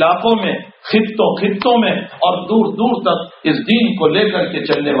علاقوں میں خطوں میں اور دور دور تک اس دین کو لے کر کے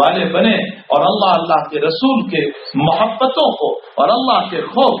چلنے والے بنے اور اللہ کے رسول کے محبتوں کو اور اللہ کے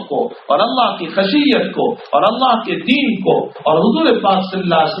خوف کو اور اللہ کی خشیت کو اور اللہ کے دین کو اور حضور پاک صلی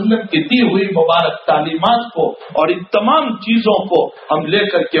اللہ علیہ وسلم کی دی ہوئی مبارک تعلیمات کو اور ان تمام چیزوں کو ہم لے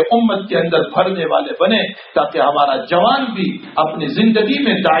کر کے امت کے اندر بھرنے والے بنے، تاکہ ہمارا جوان بھی اپنی زندگی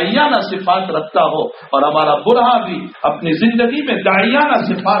میں داعیانہ صفات رکھتا ہو اور ہمارا بوڑھا بھی اپنی زندگی میں داعیانہ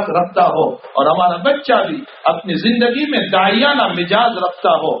صفات رکھتا ہو اور ہمارا بچہ بھی اپنی زندگی میں داعیانہ مزاج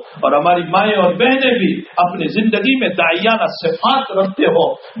رکھتا ہو اور ہماری مائیں اور بہنیں بھی اپنی زندگی میں داعیانہ صفات رکھتے ہو۔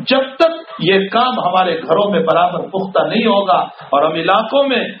 جب تک یہ کام ہمارے گھروں میں برابر پختہ نہیں ہوگا اور ہم علاقوں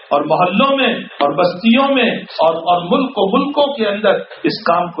میں اور محلوں میں اور بستیوں میں اور ملکوں کے اندر اس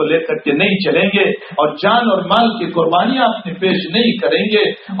کام کو لے کر کے نہیں چلیں گے اور جان اور مال کی قربانیاں اپنے پیش نہیں کریں گے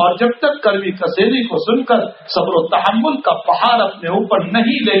اور جب تک کڑوی کسیری کو سن کر صبر و تحمل کا پہاڑ اپنے اوپر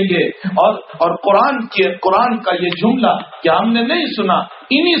نہیں لیں گے اور قرآن کا یہ جملہ کہ ہم نے نہیں سنا،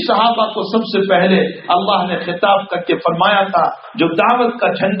 انہی صحابہ کو سب سے پہلے اللہ نے خطاب کر کے فرمایا تھا جو دعوت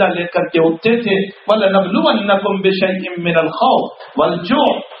کا جھنڈا لے کر کے اٹھتے تھے، وَلَنَبْلُوَنَّكُمْ بِشَيْءٍ مِّنَ الْخَوْفِ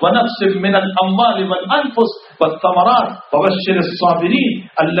وَالْجُوعِ وَنَقْصٍ مِّنَ الْأَمْوَالِ وَالْأَنفُسِ وَالثَّمَرَاتِ وَبَشِّرِ الصَّابِرِينَ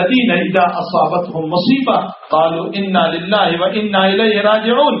الَّذِينَ إِذَا أَصَابَتْهُمْ مُصِيبَةٌ قَالُوا إِنَّا لِلَّهِ وَإِنَّا إِلَيْهِ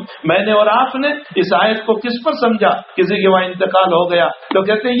رَاجِعُونَ۔ میں نے اور آپ نے اس آیت کو کس پر سمجھا؟ کسی کے وہاں انتقال ہو گیا تو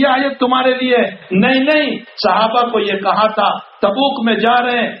کہتے ہیں یہ آیت تمہارے لیے نہیں، صحابہ کو یہ کہا تھا تبوک میں جا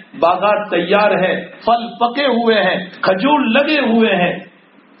رہے ہیں، باغات تیار ہے، پھل پکے ہوئے ہیں، کھجور لگے ہوئے ہیں،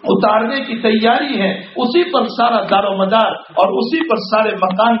 اتارنے کی تیاری ہے، اسی پر سارا دار و مدار اور اسی پر سارے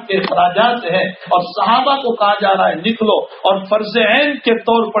مکان کے اخراجات ہیں اور صحابہ کو کہا جا رہا ہے نکلو اور فرض عین کے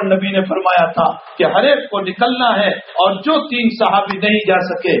طور پر نبی نے فرمایا تھا کہ ہر ایک کو نکلنا ہے اور جو 3 صحابی نہیں جا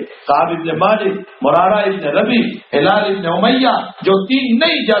سکے، کعب ابن مالک، مرارہ ابن ربیع، ہلال ابن امیہ، جو 3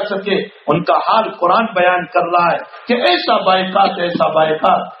 نہیں جا سکے ان کا حال قرآن بیان کر رہا ہے کہ ایسا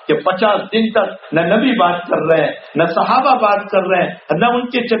بائیکاٹ کہ 50 دن تک نہ نبی بات کر رہے ہیں، نہ صحابہ بات کر رہے ہیں، نہ ان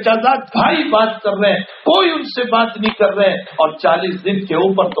کے چچازاد بھائی بات کر رہے ہیں، کوئی ان سے بات نہیں کر رہے ہیں اور 40 دن کے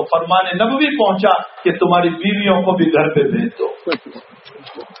اوپر تو فرمان نبوی پہنچا کہ تمہاری بیویوں کو بھی گھر پہ بھیج دو۔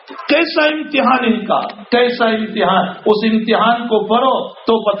 کیسا امتحان ان کا، کیسا امتحان، اس امتحان کو پڑھو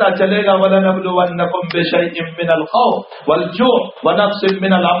تو پتا چلے گا وَلَنَبْلُوَنَّكُمْ بِشَيْءٍ مِّنَ الْخَوْفِ وَالْجُوعِ وَنَقْصٍ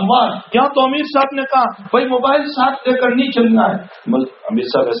مِّنَ الْأَمْوَالِ۔ یہاں تو امیر صاحب نے کہا بھائی موبائل ساتھ لے کر نہیں چلنا ہے۔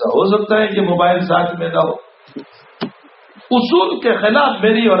 امیر صاحب ایسا ہو سکتا ہے کہ موبائل ساتھ میں نہ ہو؟ اصول کے خلاف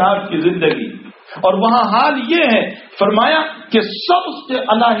میری اور آپ کی زندگی، اور وہاں حال یہ ہے فرمایا کہ سب سے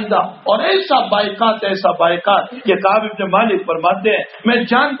علیحدہ اور ایسا بائیکاٹ کہ کعب ابن مالک فرماتے ہیں میں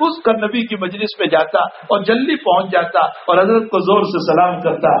جان بوجھ کر نبی کی مجلس میں جاتا اور جلدی پہنچ جاتا اور حضرت کو زور سے سلام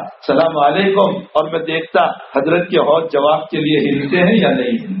کرتا، السلام علیکم، اور میں دیکھتا حضرت کے ہاتھ جواب کے لیے ہلتے ہیں یا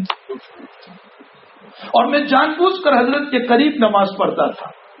نہیں ہلتے، اور میں جان بوجھ کر حضرت کے قریب نماز پڑھتا تھا۔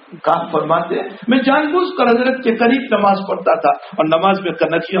 کہاں فرماتے ہیں میں جان بوجھ کر حضرت کے قریب نماز پڑھتا تھا اور نماز میں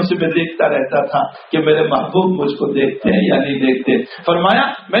کنکھیوں سے میں دیکھتا رہتا تھا کہ میرے محبوب مجھ کو دیکھتے ہیں یا نہیں دیکھتے۔ فرمایا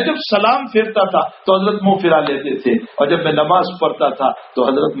میں جب سلام پھیرتا تھا تو حضرت منہ پھرا لیتے تھے، اور جب میں نماز پڑھتا تھا تو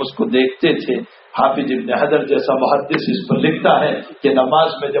حضرت مجھ کو دیکھتے تھے۔ حافظ ابن حجر جیسا محدث اس پر لکھتا ہے کہ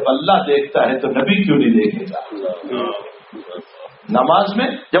نماز میں جب اللہ دیکھتا ہے تو نبی کیوں نہیں دیکھے گا؟ نماز میں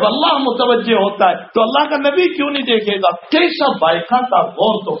جب اللہ متوجہ ہوتا ہے تو اللہ کا نبی کیوں نہیں دیکھے گا؟ کیسا بائیکاٹ، آپ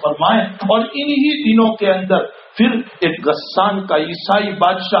غور تو فرمائیں۔ اور انہی دنوں کے اندر پھر ایک غسان کا عیسائی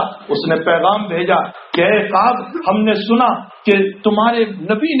بادشاہ اس نے پیغام بھیجا کہ اے کعب، ہم نے سنا کہ تمہارے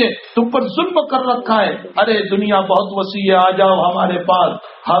نبی نے تم پر ظلم کر رکھا ہے، ارے دنیا بہت وسیع ہے، آ جاؤ ہمارے پاس،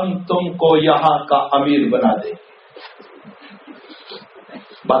 ہم تم کو یہاں کا امیر بنا دیں۔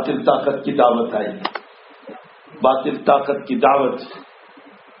 باطل طاقت کی دعوت آئی، باطل طاقت کی دعوت۔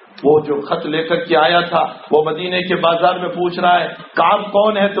 وہ جو خط لے کر کے آیا تھا وہ مدینے کے بازار میں پوچھ رہا ہے کعب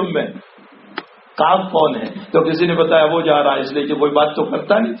کون ہے تم میں، کعب کون ہے؟ تو کسی نے بتایا وہ جا رہا ہے، اس لیے کہ کوئی بات تو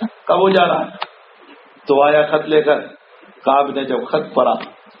کرتا نہیں تھا، کب وہ جا رہا ہے؟ تو آیا خط لے کر، کعب نے جب خط پڑھا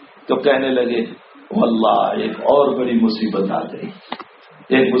تو کہنے لگے واللہ ایک اور بڑی مصیبت آ گئی،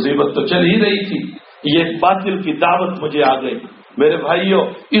 ایک مصیبت تو چل ہی رہی تھی، یہ باطل کی دعوت مجھے آ گئی۔ میرے بھائیوں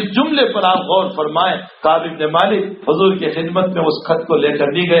اس جملے پر آپ غور فرمائیں، کعب ابن مالک حضور کی خدمت میں اس خط کو لے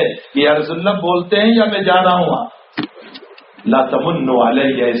کر نہیں گئے کہ یا رسول اللہ بولتے ہیں یا میں جا رہا ہوں؟ لا تمنوا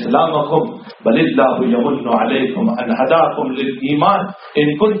علی اسلامکم بل اللہ یمن علیکم ان ہداکم للایمان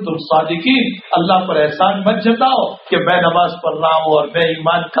ان کنتم صادقین۔ اللہ پر احسان مت جتاؤ کہ میں نماز پڑھ رہا ہوں اور میں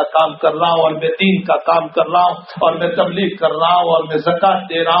ایمان کا کام کر رہا ہوں اور میں دین کا کام کر رہا ہوں اور میں تبلیغ کر رہا ہوں اور میں زکوٰۃ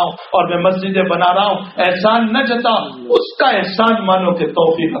دے رہا ہوں اور میں مسجدیں بنا رہا ہوں، احسان نہ جتاؤ، اس کا احسان مانو کہ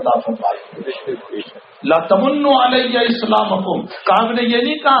توفیق عطا فرمائے۔ لا تمنوا علی اسلامکم، کعب نے یہ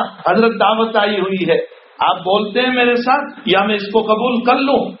نہیں کہا حضرت دعوت آئی ہوئی ہے آپ بولتے ہیں میرے ساتھ یا میں اس کو قبول کر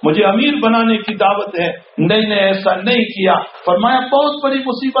لوں، مجھے امیر بنانے کی دعوت ہے، نہیں ایسا نہیں کیا۔ فرمایا بہت بڑی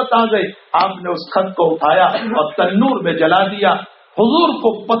مصیبت آ گئی، آپ نے اس خط کو اٹھایا اور تنور میں جلا دیا، حضور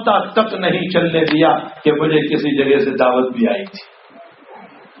کو پتہ تک نہیں چلنے دیا کہ مجھے کسی جگہ سے دعوت بھی آئی تھی۔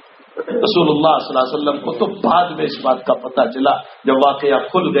 رسول اللہ صلی اللہ علیہ وسلم کو تو بعد میں اس بات کا پتہ چلا، جب واقعہ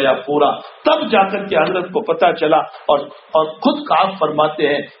کھل گیا پورا تب جا کر کے حضرت کو پتہ چلا، اور خود کعب فرماتے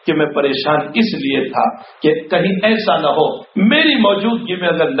ہیں کہ میں پریشان اس لیے تھا کہ کہیں ایسا نہ ہو میری موجودگی میں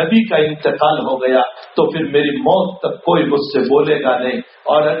اگر نبی کا انتقال ہو گیا تو پھر میری موت تک کوئی مجھ سے بولے گا نہیں،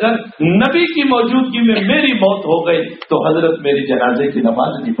 اور اگر نبی کی موجودگی میں میری موت ہو گئی تو حضرت میری جنازے کی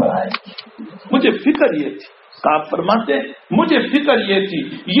نماز نہیں پڑھائے گی۔ مجھے فکر یہ تھی، آپ فرماتے مجھے فکر یہ تھی،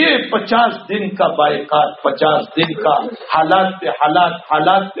 یہ 50 دن کا بائیکاٹ، 50 دن کا حالات پہ حالات،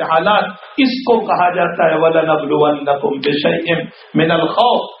 حالات پہ حالات، اس کو کہا جاتا ہے وَلَنَبْلُوَنَّكُمْ بِشَيْءٍ مِّنَ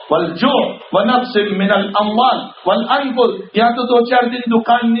الْخَوْفِ وَالْجُوعِ وَنَقْصٍ مِّنَ الْأَمْوَالِ وَالْأَنفُسِ۔ یہاں تو 2-4 دن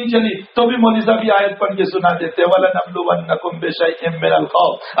دکان نہیں چلی تو بھی مولوی صاحب یہ آیت پڑھ کے سنا دیتے وَلَنَبْلُوَنَّكُمْ بِشَيْءٍ مِّنَ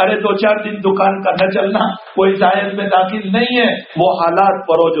الْخَوْفِ۔ ارے 2-4 دن دکان کا نہ چلنا کوئی آیت میں داخل نہیں ہے، وہ حالات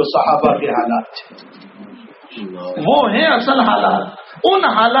پڑھو جو صحابہ کے حالات تھے، وہ ہیں اصل حالات، ان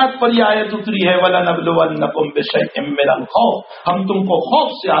حالات پر یہ آیت اتری ہے وَلَنَبْلُوَنَّكُمْ بِشَيْءٍ مِّنَ الْخَوْفِ، ہم تم کو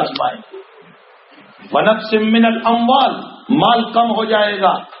خوف سے آزمائیں گے، وَنَقْصٍ مِّنَ الْأَمْوَالِ، مال کم ہو جائے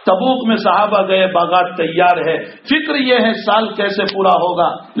گا، تبوک میں صحابہ گئے، باغات تیار ہے، فکر یہ ہے سال کیسے پورا ہوگا،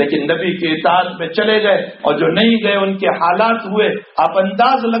 لیکن نبی کے اطاعت میں چلے گئے، اور جو نہیں گئے ان کے حالات ہوئے، آپ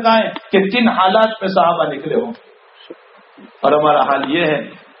انداز لگائیں کہ کن حالات میں صحابہ نکلے ہوں، اور ہمارا حال یہ ہے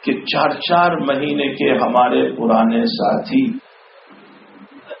کہ 4-4 مہینے کے ہمارے پرانے ساتھی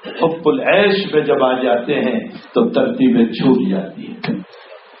حب العیش میں جب آ جاتے ہیں تو ترتیبیں چھوٹ جاتی ہیں،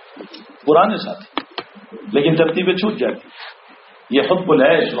 پرانے ساتھی لیکن ترتیبیں چھوٹ جاتی ہیں، یہ حب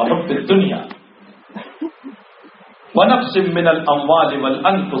العیش و حب الدنیا وَنَقْصٍ مِّنَ الْأَمْوَالِ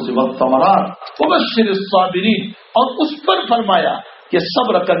وَالْأَنفُسِ وَالثَّمَرَاتِ وَبَشِّرِ الصَّابِرِينَ، اور اس پر فرمایا کہ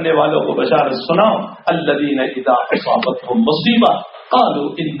صبر کرنے والوں کو بشارت سناؤ، الَّذِينَ إِذَا أَصَابَتْهُم مُّصِيبَةٌ قالوا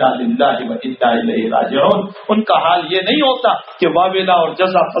انا للہ وانا الیہ راجعون۔ ان کا حال یہ نہیں ہوتا کہ واویلا اور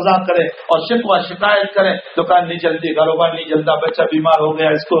جزا فضا کرے اور شکوہ شکایت کرے، دکان نہیں چلتی، کاروبار نہیں چلتا، بچہ بیمار ہو گیا،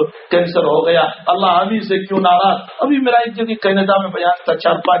 اس کو کینسر ہو گیا، اللہ ہم ہی سے کیوں ناراض۔ ابھی میرا ایک جگہ کینیڈا میں بیان تھا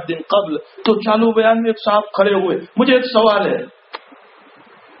 4-5 دن قبل، تو چالو بیان میں ایک صاحب کھڑے ہوئے، مجھے ایک سوال ہے،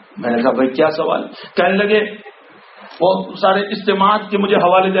 میں نے کہا بھائی کیا سوال؟ کہنے لگے وہ سارے اجتماعات کے مجھے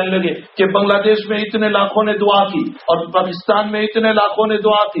حوالے دینے لگے کہ بنگلہ دیش میں اتنے لاکھوں نے دعا کی اور پاکستان میں اتنے لاکھوں نے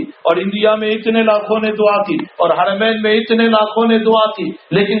دعا کی اور انڈیا میں اتنے لاکھوں نے دعا کی اور حرمین میں اتنے لاکھوں نے دعا کی،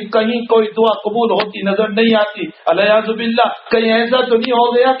 لیکن کہیں کوئی دعا قبول ہوتی نظر نہیں آتی۔ الیاذ باللہ، کہیں ایسا تو نہیں ہو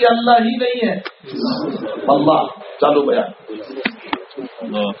گیا کہ اللہ ہی نہیں ہے؟ اللہ چالو بیان۔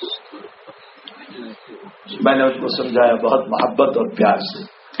 میں نے اس کو سمجھایا بہت محبت اور پیار سے،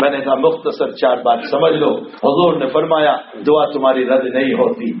 میں نے کہا مختصر 4 بات سمجھ لو۔ حضور نے فرمایا دعا تمہاری رد نہیں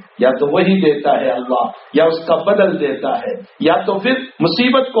ہوتی، یا تو وہی دیتا ہے اللہ، یا اس کا بدل دیتا ہے، یا تو پھر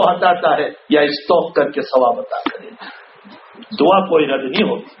مصیبت کو ہٹاتا ہے، یا استوب کر کے ثواب عطا کرے گا۔ دعا کوئی رد نہیں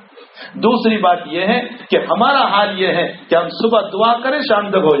ہوتی۔ دوسری بات یہ ہے کہ ہمارا حال یہ ہے کہ ہم صبح دعا کریں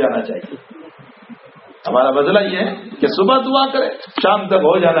شام تک ہو جانا چاہیے۔ ہمارا بدلہ یہ ہے کہ صبح دعا کرے شام تک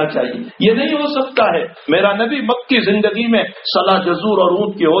ہو جانا چاہیے، یہ نہیں ہو سکتا ہے۔ میرا نبی مکی زندگی میں صلاح جزور اور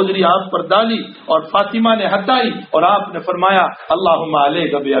اونٹ کی ہوجری آپ پر ڈالی اور فاطمہ نے ہٹائی اور آپ نے فرمایا اللہم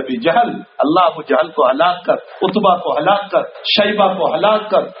علیک بابی جہل، اللہ ابو جہل کو ہلاک کر، عتبہ کو ہلاک کر، شیبہ کو ہلاک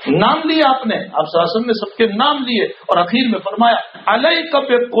کر، نام لیے آپ نے، آپ صلی اللہ علیہ وسلم نے سب کے نام لیے اور اخیر میں فرمایا علیک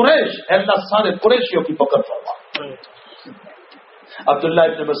بقریش، اے اللہ سارے قریشیوں کی پکڑ فرما۔ عبداللہ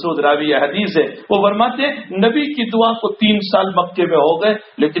ابن مسعود راوی حدیث ہے، وہ فرماتے نبی کی دعا کو 3 سال مکے میں ہو گئے،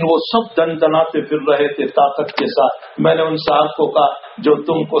 لیکن وہ سب دندناتے پھر رہے تھے طاقت کے ساتھ۔ میں نے ان صاحب کو کہا جو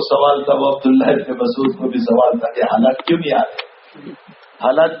تم کو سوال تھا وہ عبداللہ ابن مسعود کو بھی سوال تھا کہ حالات کیوں نہیں آ رہے،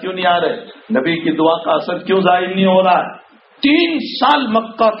 حالات کیوں نہیں آ رہے، نبی کی دعا کا اثر کیوں ظاہر نہیں ہو رہا ہے؟ 3 سال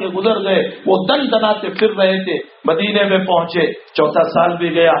مکہ کے گزر گئے، وہ دندناتے پھر رہے تھے، مدینے میں پہنچے، 4تھا سال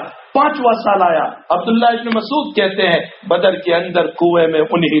بھی گیا، 5واں سال آیا۔ عبداللہ ابن مسعود کہتے ہیں بدر کے اندر کنویں میں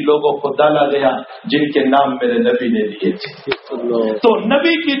انہی لوگوں کو ڈالا گیا جن کے نام میرے نبی نے لیے تھے۔ تو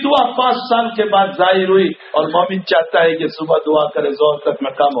نبی کی دعا 5 سال کے بعد ظاہر ہوئی، اور مومن چاہتا ہے کہ صبح دعا کرے ظہر تک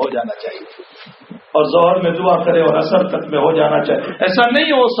میں کام ہو جانا چاہیے، اور ظہر میں دعا کرے اور عصر تک میں ہو جانا چاہیے۔ ایسا نہیں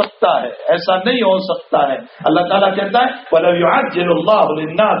ہو سکتا ہے، ایسا نہیں ہو سکتا ہے۔ اللہ تعالیٰ کہتا ہے وَلَوْ يُعَجِّلُ اللَّهُ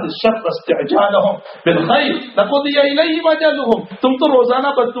لِلنَّاسِ الشَّرَّ اسْتِعْجَالَهُم بِالْخَيْرِ لَقُضِيَ إِلَيْهِمْ أَجَلُهُم۔ تم تو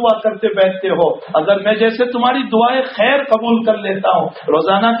روزانہ بد دعا کرتے بیٹھتے ہو، اگر میں جیسے تمہاری دعائیں خیر قبول کر لیتا ہوں،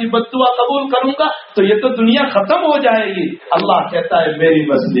 روزانہ کی بد دعا قبول کروں گا تو یہ تو دنیا ختم ہو جائے گی۔ اللہ کہتا ہے میری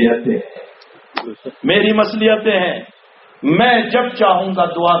مصلحتیں ہیں، میری مصلحتیں ہیں، میں جب چاہوں گا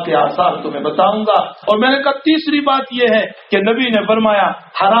دعا کے آثار تمہیں بتاؤں گا۔ اور میں نے کہا تیسری بات یہ ہے کہ نبی نے فرمایا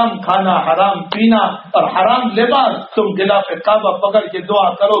حرام کھانا، حرام پینا اور حرام لباس، تم غلاف کعبہ پکڑ کے دعا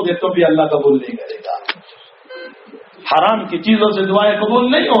کرو گے تو بھی اللہ قبول نہیں کرے گا۔ حرام کی چیزوں سے دعائیں قبول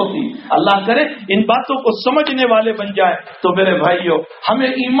نہیں ہوتی۔ اللہ کرے ان باتوں کو سمجھنے والے بن جائیں۔ تو میرے بھائیوں، ہمیں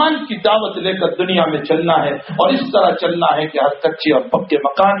ایمان کی دعوت لے کر دنیا میں چلنا ہے، اور اس طرح چلنا ہے کہ ہر کچے اور پکے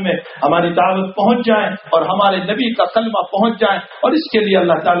مکان میں ہماری دعوت پہنچ جائے اور ہمارے نبی کا کلمہ پہنچ جائے۔ اور اس کے لیے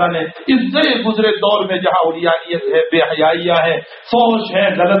اللہ تعالیٰ نے اس گزرے دور میں جہاں عریانیت ہے، بے حیائیہ ہے، فحش ہے،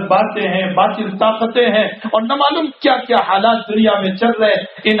 غلط باتیں ہیں، باطل طاقتیں ہیں، اور نہ معلوم کیا کیا حالات دنیا میں چل رہے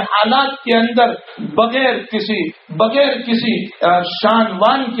ہیں، ان حالات کے اندر بغیر کسی شان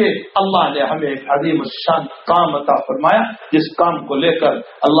وان کے اللہ نے ہمیں ایک عظیم الشان کام عطا فرمایا، جس کام کو لے کر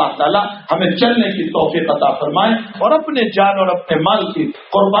اللہ تعالیٰ ہمیں چلنے کی توفیق عطا فرمائے، اور اپنے جان اور اپنے مال کی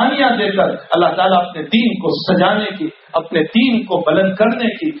قربانیاں دے کر اللہ تعالیٰ اپنے دین کو سجانے کی، اپنے دین کو بلند کرنے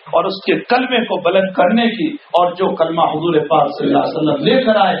کی اور اس کے کلمے کو بلند کرنے کی، اور جو کلمہ حضور پاک صلی اللہ علیہ وسلم لے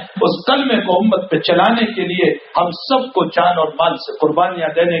کر آئے اس کلمے کو امت پہ چلانے کے لیے ہم سب کو جان اور مال سے قربانیاں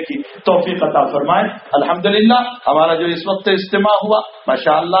دینے کی توفیق عطا فرمائے۔ الحمدللہ ہمارا جو اس وقت اجتماع ہوا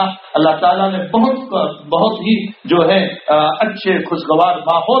ماشاءاللہ اللہ تعالیٰ نے بہت ہی جو ہے اچھے خوشگوار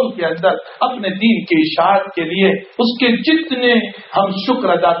ماحول کے اندر اپنے دین کی اشاعت کے لیے اس کے جتنے ہم شکر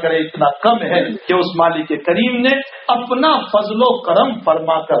ادا کریں اتنا کم ہے کہ اس مالک کریم نے اپنا فضل و کرم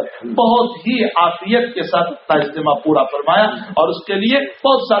فرما کر بہت ہی عافیت کے ساتھ اپنا اجتماع پورا فرمایا، اور اس کے لیے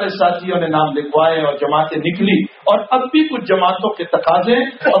بہت سارے ساتھیوں نے نام لکھوائے اور جماعتیں نکلی، اور اب بھی کچھ جماعتوں کے تقاضے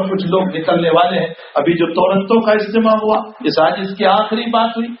اور کچھ لوگ نکلنے والے ہیں۔ ابھی جو تورنتوں کا اجتماع ہوا آج اس کی آخری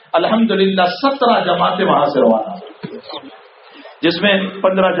بات ہوئی، الحمدللہ 17 جماعتیں وہاں سے روانہ ہوئی، جس میں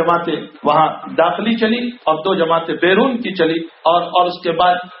 15 جماعتیں وہاں داخلی چلی اور 2 جماعتیں بیرون کی چلی، اور اس کے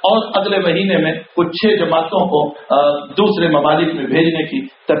بعد اور اگلے مہینے میں کچھ 6 جماعتوں کو دوسرے ممالک میں بھیجنے کی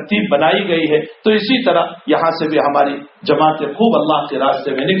ترتیب بنائی گئی ہے۔ تو اسی طرح یہاں سے بھی ہماری جماعتیں خوب اللہ کے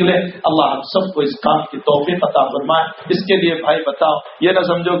راستے میں نکلے، اللہ ہم سب کو اس کام کی توفیق عطا فرمائے۔ اس کے لیے بھائی بتاؤ، یہ نہ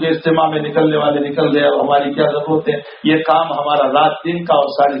سمجھو کہ اجتماع میں نکلنے والے نکل گئے اور ہماری کیا ضرورت ہے، یہ کام ہمارا رات دن کا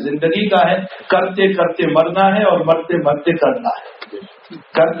اور ساری زندگی کا ہے، کرتے کرتے مرنا ہے اور مرتے مرتے کرنا ہے،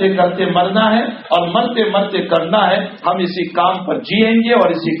 کرتے کرتے مرنا ہے اور مرتے مرتے کرنا ہے۔ ہم اسی کام پر جیئیں گے اور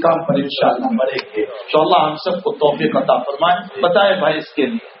اسی کام پر انشاءاللہ مریں گے، تو اللہ ہم سب کو توفیق عطا فرمائے۔ بتائے بھائی اس کے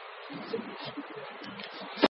لیے